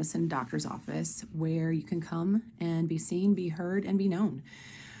family medicine doctor's office where you can come and be seen, be heard, and be known.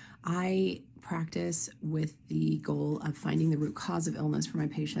 I practice with the goal of finding the root cause of illness for my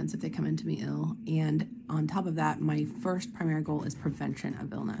patients if they come into me ill. And on top of that, my first primary goal is prevention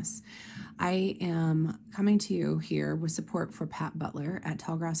of illness. I am coming to you here with support for Pat Butler at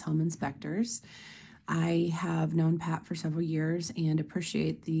Tallgrass Home Inspectors. I have known Pat for several years and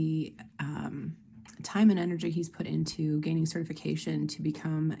appreciate the time and energy he's put into gaining certification to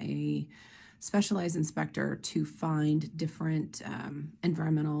become a specialized inspector to find different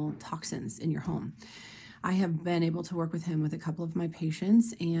environmental toxins in your home. I have been able to work with him with a couple of my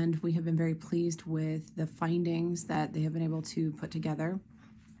patients, and we have been very pleased with the findings that they have been able to put together,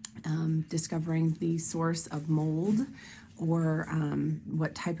 discovering the source of mold or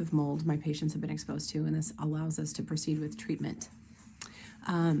what type of mold my patients have been exposed to, and this allows us to proceed with treatment.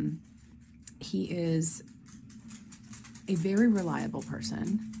 He is a very reliable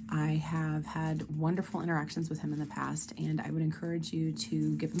person. I have had wonderful interactions with him in the past, and I would encourage you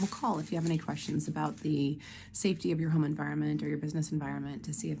to give him a call if you have any questions about the safety of your home environment or your business environment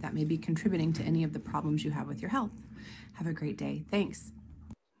to see if that may be contributing to any of the problems you have with your health. Have a great day. Thanks.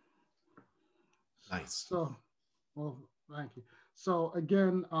 Nice. So, well, thank you. So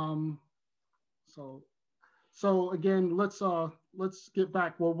again, so again, let's get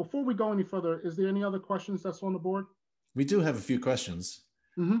back. Well, before we go any further, is there any other questions that's on the board? We do have a few questions.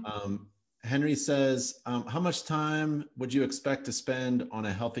 Mm-hmm. Henry says, how much time would you expect to spend on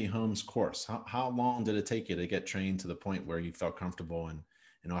a Healthy Homes course? How long did it take you to get trained to the point where you felt comfortable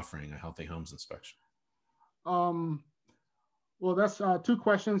in offering a Healthy Homes inspection? Well, that's two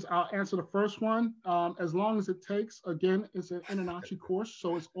questions. I'll answer the first one. As long as it takes, again, it's an InterNACHI course,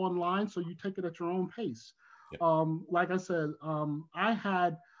 so it's online, so you take it at your own pace. Yep. Like I said, I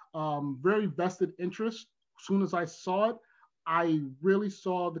had very vested interest. As soon as I saw it, I really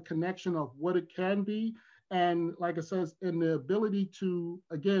saw the connection of what it can be. And like I said, in the ability to,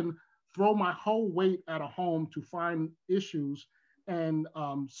 again, throw my whole weight at a home to find issues. And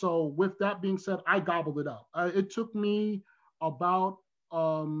so with that being said, I gobbled it up. It took me about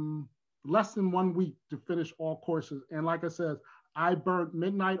less than 1 week to finish all courses. And like I said, I burned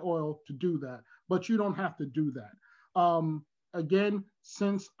midnight oil to do that, but you don't have to do that. Again,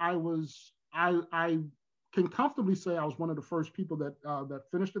 since I can comfortably say I was one of the first people that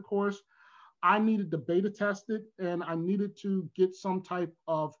finished the course. I needed to beta test it, and I needed to get some type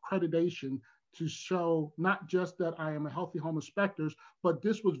of accreditation to show not just that I am a Healthy Home Inspector, but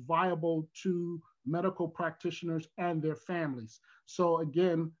this was viable to medical practitioners and their families. So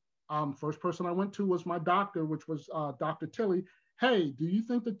again, first person I went to was my doctor, which was Dr. Tilley. Hey, do you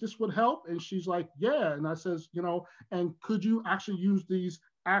think that this would help? And she's like, yeah. And I says, and could you actually use these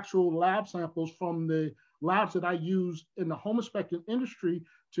actual lab samples from the labs that I use in the home inspection industry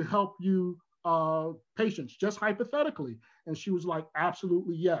to help you patients, just hypothetically? And she was like,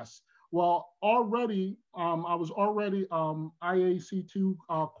 absolutely, yes. Well, already, I was already IAC2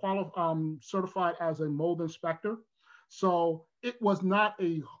 certified as a mold inspector. So it was not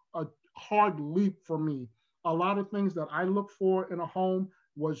a hard leap for me. A lot of things that I look for in a home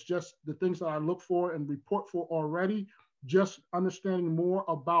was just the things that I look for and report for already, just understanding more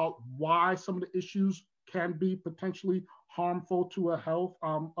about why some of the issues can be potentially harmful to a health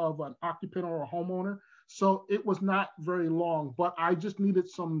of an occupant or a homeowner. So it was not very long, but I just needed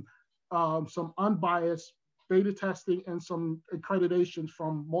some unbiased beta testing and some accreditations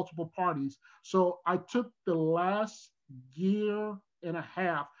from multiple parties. So I took the last year and a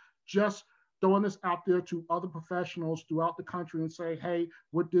half just throwing this out there to other professionals throughout the country and say, hey,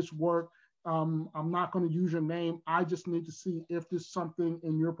 would this work? I'm not going to use your name. I just need to see if this something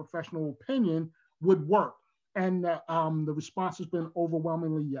in your professional opinion would work. And the response has been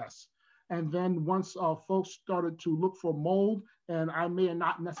overwhelmingly yes. And then once folks started to look for mold, and I may have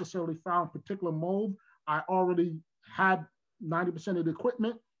not necessarily found particular mold, I already had 90% of the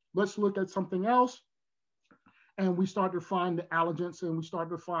equipment. Let's look at something else. And we started to find the allergens, and we started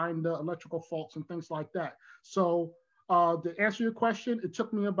to find the electrical faults and things like that. So to answer your question, it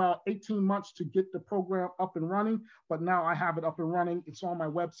took me about 18 months to get the program up and running, but now I have it up and running. It's on my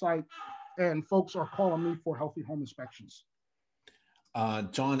website, and folks are calling me for healthy home inspections.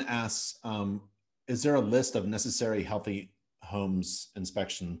 John asks, is there a list of necessary healthy homes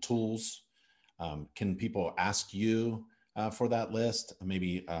inspection tools? Can people ask you for that list?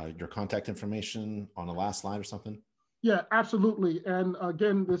 Maybe your contact information on the last slide or something? Yeah, absolutely. And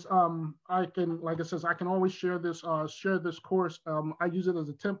again, this I can, like I says, I can always share this course. I use it as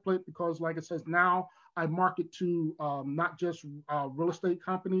a template because, like it says, now I market to not just real estate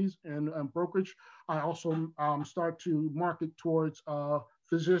companies and brokerage. I also start to market towards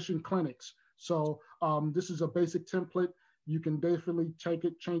physician clinics. So this is a basic template. You can definitely take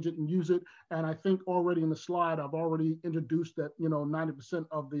it, change it, and use it. And I think already in the slide, I've already introduced that 90%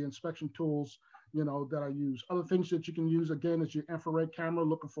 of the inspection tools that I use. Other things that you can use, again, is your infrared camera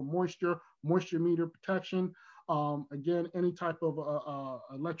looking for moisture meter protection. Again, any type of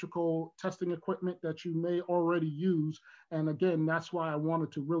electrical testing equipment that you may already use. And again, that's why I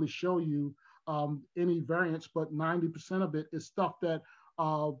wanted to really show you any variants, but 90% of it is stuff that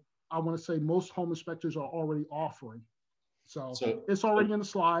I want to say most home inspectors are already offering. So it's already in the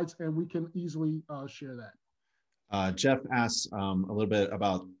slides, and we can easily share that. Jeff asks a little bit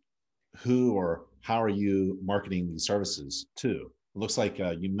about who or how are you marketing these services to? It looks like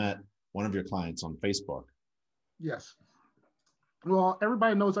you met one of your clients on Facebook. Yes. Well,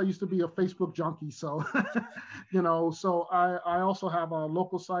 everybody knows I used to be a Facebook junkie. So, so I also have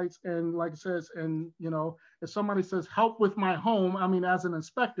local sites. And like it says, and, if somebody says help with my home, I mean, as an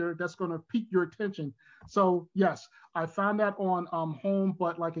inspector, that's going to pique your attention. So yes, I found that on home,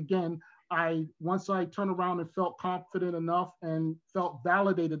 but like, again, once I turned around and felt confident enough and felt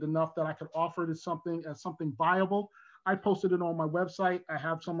validated enough that I could offer it as something viable, I posted it on my website. I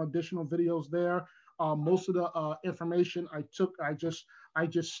have some additional videos there. Most of the information I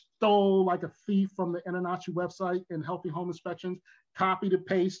just stole like a thief from the InterNACHI website and Healthy Home Inspections, copied and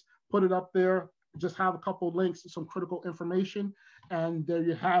paste, put it up there, just have a couple of links to some critical information, and there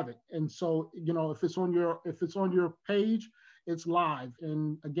you have it. And so, if it's on your page, it's live.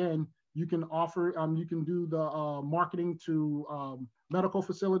 And again, you can offer, you can do the marketing to medical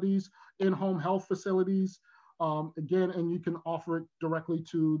facilities, in-home health facilities, again, and you can offer it directly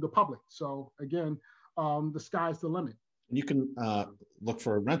to the public. So again, the sky's the limit. And you can look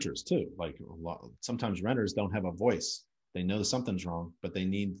for renters too. Like sometimes renters don't have a voice. They know something's wrong, but they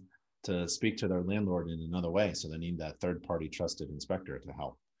need to speak to their landlord in another way. So they need that third-party trusted inspector to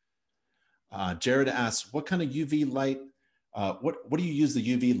help. Jared asks, what kind of UV light, what do you use the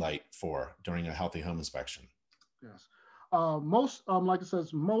UV light for during a healthy home inspection? Yes. Most, like it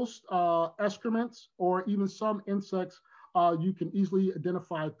says, most excrements or even some insects, you can easily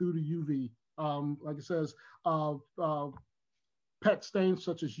identify through the UV. Like it says, pet stains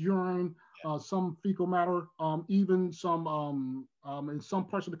such as urine, some fecal matter, even some, in some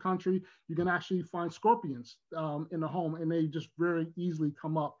parts of the country, you can actually find scorpions in the home, and they just very easily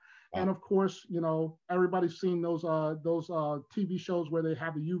come up. Wow. And of course, everybody's seen those TV shows where they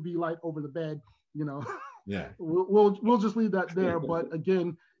have a UV light over the bed. Yeah. We'll just leave that there. But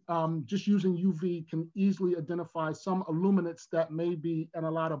again, just using UV can easily identify some illuminants that may be in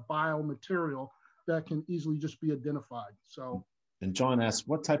a lot of biomaterial that can easily just be identified. So. And John asks,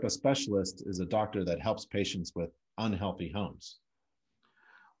 what type of specialist is a doctor that helps patients with unhealthy homes?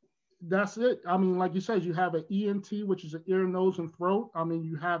 That's it. I mean, like you said, you have an ENT, which is an ear, nose, and throat. I mean,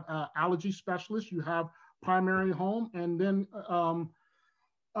 you have allergy specialists, you have primary home, and then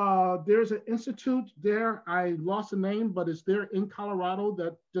there's an institute there. I lost the name, but it's there in Colorado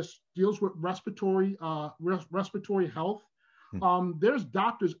that just deals with respiratory health. There's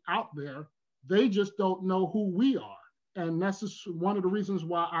doctors out there. They just don't know who we are. And that's just one of the reasons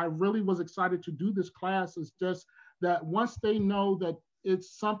why I really was excited to do this class, is just that once they know that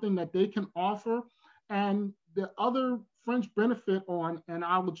it's something that they can offer, and the other fringe benefit on, and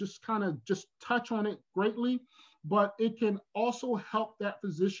I will just kind of just touch on it greatly, but it can also help that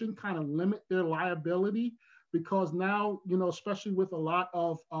physician kind of limit their liability, because now, especially with a lot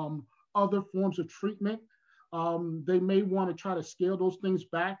of other forms of treatment, They may want to try to scale those things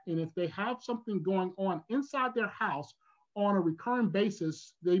back. And if they have something going on inside their house on a recurring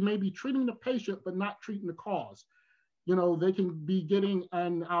basis, they may be treating the patient, but not treating the cause. They can be getting,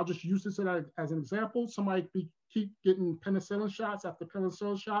 and I'll just use this as an example, somebody keep getting penicillin shots after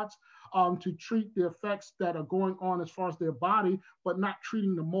penicillin shots to treat the effects that are going on as far as their body, but not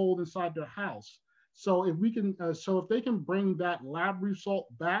treating the mold inside their house. So if they can bring that lab result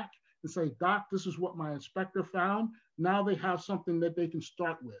back and say, Doc, this is what my inspector found, now they have something that they can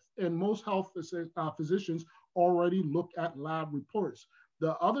start with. And most health physicians already look at lab reports.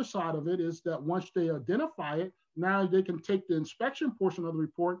 The other side of it is that once they identify it, now they can take the inspection portion of the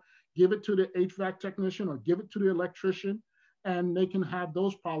report, give it to the HVAC technician or give it to the electrician, and they can have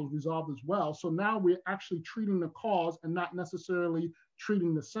those problems resolved as well. So now we're actually treating the cause and not necessarily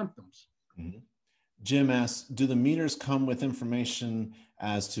treating the symptoms. Mm-hmm. Jim asks, do the meters come with information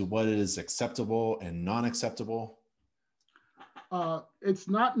as to what is acceptable and non-acceptable? It's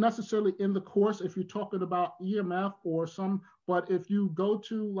not necessarily in the course if you're talking about EMF or but if you go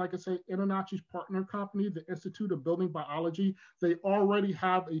to, like I say, InterNACHI's partner company, the Institute of Building Biology, they already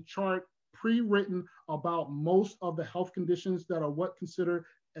have a chart pre-written about most of the health conditions that are what considered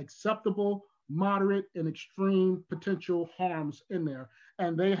acceptable, moderate, and extreme potential harms in there.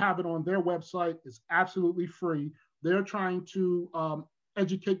 And they have it on their website. It's absolutely free. They're trying to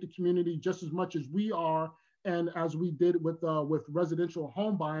educate the community just as much as we are. And as we did with residential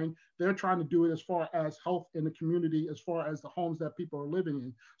home buying, they're trying to do it as far as health in the community, as far as the homes that people are living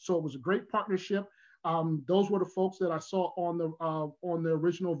in. So it was a great partnership. Those were the folks that I saw on the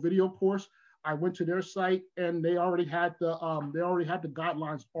original video course. I went to their site and they already had the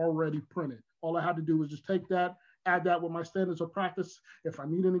guidelines already printed. All I had to do was just take that, add that with my standards of practice. If I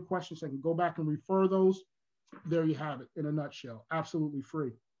need any questions, I can go back and refer those. There you have it in a nutshell. Absolutely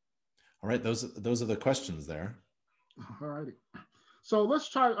free. All right, those are the questions there. All righty. So let's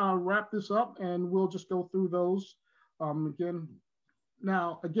try to wrap this up, and we'll just go through those again.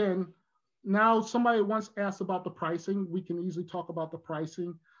 Now somebody once asked about the pricing. We can easily talk about the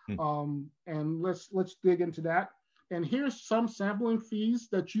pricing, and let's dig into that. And here's some sampling fees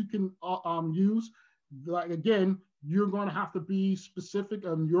that you can use. Like again, you're going to have to be specific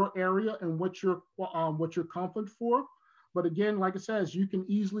on your area and what you're confident for. But again, like I said, you can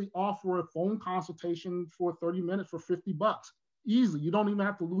easily offer a phone consultation for 30 minutes for $50. Easily. You don't even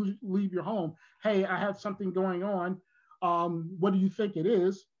have to leave your home. Hey, I have something going on. What do you think it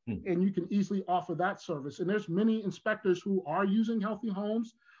is? And you can easily offer that service. And there's many inspectors who are using Healthy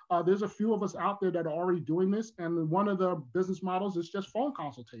Homes. There's a few of us out there that are already doing this. And one of the business models is just phone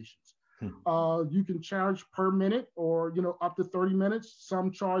consultations. You can charge per minute or, up to 30 minutes.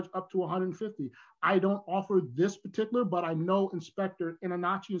 Some charge up to 150. I don't offer this particular, but I know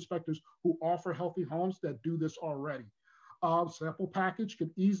InterNACHI inspectors who offer Healthy Homes that do this already. Sample package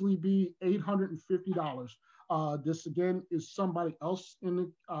could easily be $850. This again is somebody else in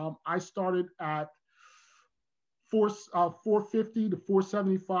the, I started at $450 to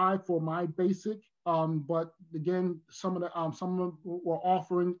 $475 for my basic. But again, some of them were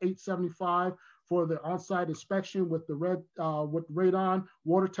offering $875 for the on-site inspection with the radon,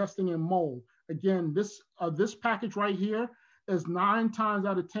 water testing, and mold. Again, this package right here is 9 times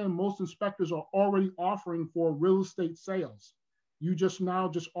out of 10 most inspectors are already offering for real estate sales. You just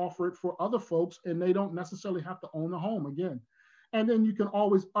offer it for other folks, and they don't necessarily have to own a home again. And then you can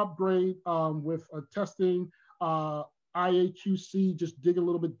always upgrade with testing. IAQC, just dig a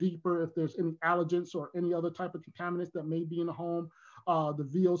little bit deeper if there's any allergens or any other type of contaminants that may be in the home. The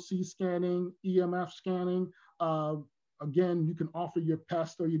VOC scanning, EMF scanning. Again, you can offer your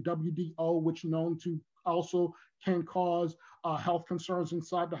pest or your WDO, which known to also can cause health concerns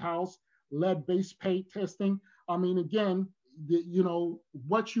inside the house. Lead-based paint testing. I mean, again,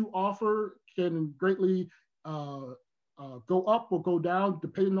 what you offer can greatly go up or go down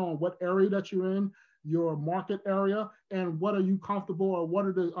depending on what area that you're in, your market area, and what are you comfortable or what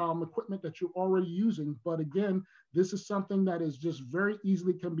are the equipment that you're already using. But again, this is something that is just very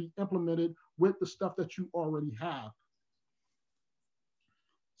easily can be implemented with the stuff that you already have.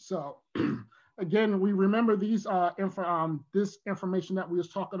 So again, we remember these this information that we was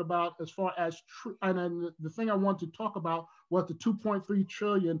talking about as far as, and then the thing I want to talk about was the 2.3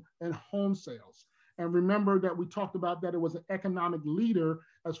 trillion in home sales. And remember that we talked about that it was an economic leader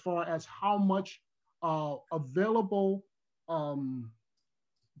as far as how much available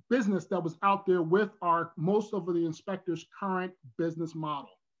business that was out there with most of the inspectors' current business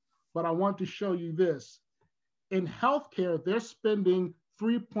model. But I want to show you this. In healthcare, they're spending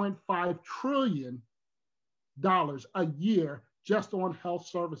 $3.5 trillion a year just on health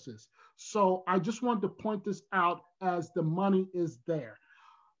services. So I just wanted to point this out as the money is there.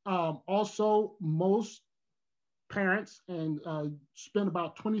 Also, most parents and spend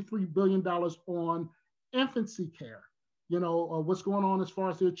about $23 billion on infancy care. What's going on as far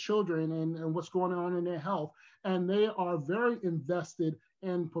as their children and what's going on in their health. And they are very invested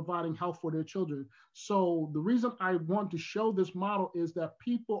in providing health for their children. So the reason I want to show this model is that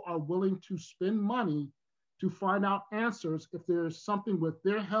people are willing to spend money to find out answers if there's something with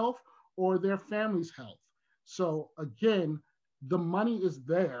their health or their family's health. So again, the money is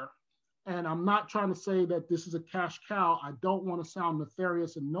there. And I'm not trying to say that this is a cash cow. I don't want to sound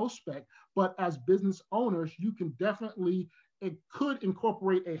nefarious and no spec, but as business owners, you can definitely, it could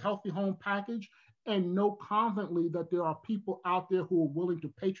incorporate a healthy home package and know confidently that there are people out there who are willing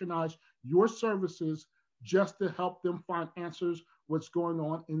to patronize your services just to help them find answers what's going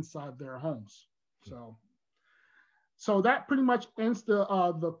on inside their homes. So that pretty much ends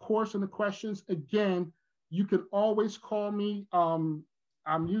the course and the questions. Again, you can always call me.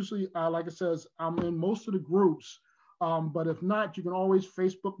 I'm usually, like I says, I'm in most of the groups, but if not, you can always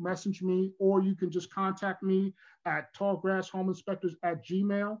Facebook message me, or you can just contact me at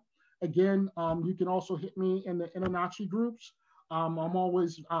tallgrasshomeinspectors@gmail. Again, you can also hit me in the InterNACHI groups. I'm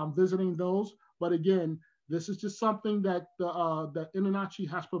always visiting those, but again, this is just something that that InterNACHI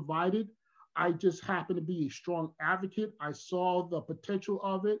has provided. I just happen to be a strong advocate. I saw the potential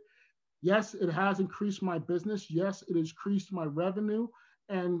of it. Yes, it has increased my business. Yes, it has increased my revenue.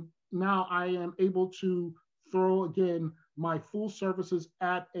 And now I am able to throw, again, my full services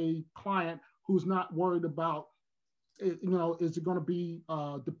at a client who's not worried about, is it going to be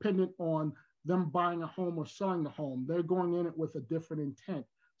dependent on them buying a home or selling the home? They're going in it with a different intent.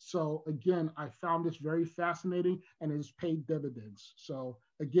 So again, I found this very fascinating and it has paid dividends. So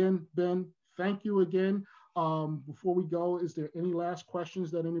again, Ben, thank you again. Before we go, is there any last questions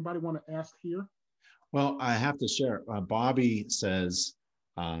that anybody want to ask here? Well, I have to share. Bobby says,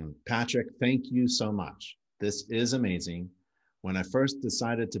 Patrick, thank you so much. This is amazing. When I first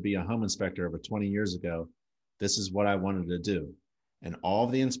decided to be a home inspector over 20 years ago, this is what I wanted to do. And all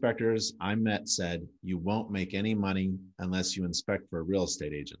of the inspectors I met said, you won't make any money unless you inspect for real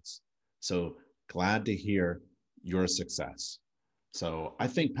estate agents. So glad to hear your success. So I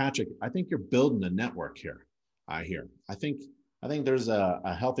think, Patrick, I think you're building a network here. I think there's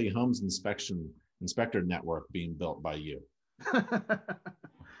a healthy homes inspector network being built by you.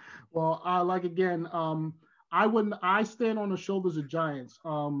 Well, again, I stand on the shoulders of giants.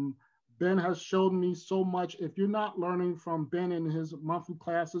 Ben has showed me so much. If you're not learning from Ben in his monthly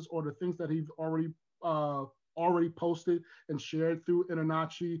classes or the things that he's already posted and shared through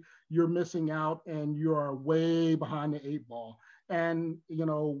InterNACHI, you're missing out and you are way behind the 8 ball. And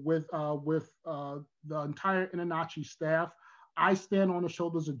with the entire InterNACHI staff, I stand on the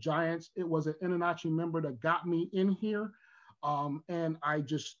shoulders of giants. It was an InterNACHI member that got me in here. And I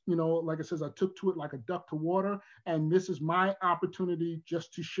just, like I said, I took to it like a duck to water. And this is my opportunity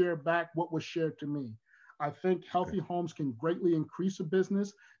just to share back what was shared to me. I think healthy homes can greatly increase a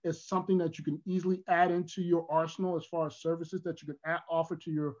business. It's something that you can easily add into your arsenal as far as services that you can offer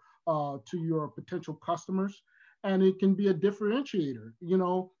to your potential customers. And it can be a differentiator.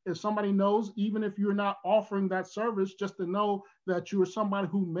 If somebody knows, even if you're not offering that service, just to know that you are somebody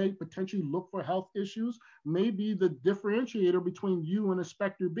who may potentially look for health issues, may be the differentiator between you and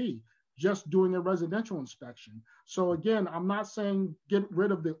Inspector B, just doing a residential inspection. So again, I'm not saying get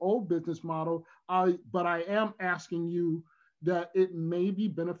rid of the old business model, but I am asking you that it may be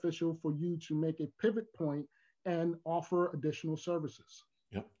beneficial for you to make a pivot point and offer additional services.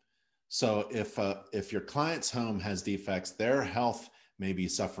 Yep. So if your client's home has defects, their health may be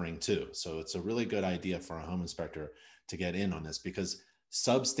suffering too. So it's a really good idea for a home inspector to get in on this, because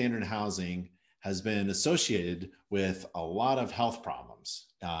substandard housing has been associated with a lot of health problems.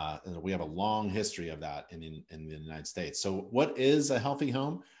 And we have a long history of that in the United States. So what is a healthy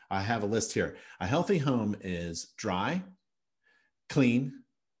home? I have a list here. A healthy home is dry, clean,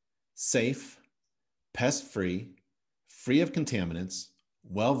 safe, pest-free, free of contaminants,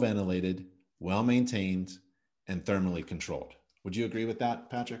 well-ventilated, well-maintained, and thermally controlled. Would you agree with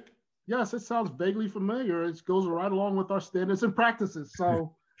that, Patrick? Yes, it sounds vaguely familiar. It goes right along with our standards and practices.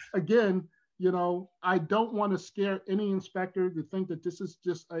 So again, I don't want to scare any inspector to think that this is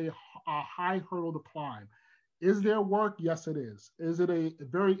just a high hurdle to climb. Is there work? Yes, it is. Is it a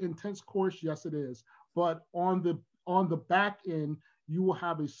very intense course? Yes, it is. But on the back end, you will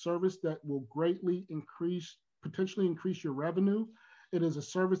have a service that will greatly potentially increase your revenue. It is a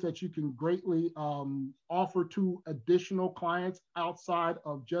service that you can greatly offer to additional clients outside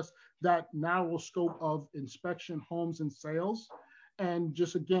of just that narrow scope of inspection, homes, and sales. And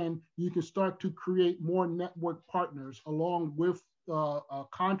just again, you can start to create more network partners along with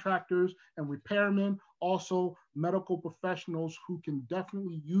contractors and repairmen, also medical professionals who can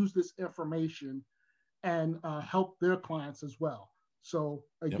definitely use this information and help their clients as well. So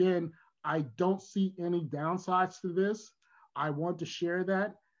again, yep. I don't see any downsides to this. I want to share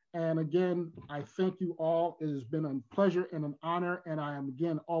that. And again, I thank you all. It has been a pleasure and an honor, and I am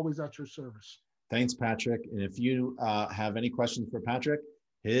again always at your service. Thanks, Patrick. And if you have any questions for Patrick,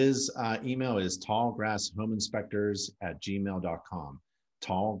 his email is tallgrasshomeinspectors@gmail.com.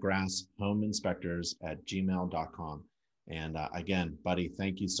 tallgrasshomeinspectors@gmail.com. And again, buddy,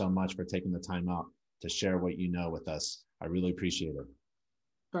 thank you so much for taking the time out to share what you know with us. I really appreciate it.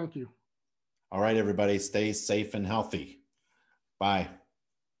 Thank you. All right, everybody, stay safe and healthy. Bye.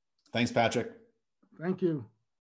 Thanks, Patrick. Thank you.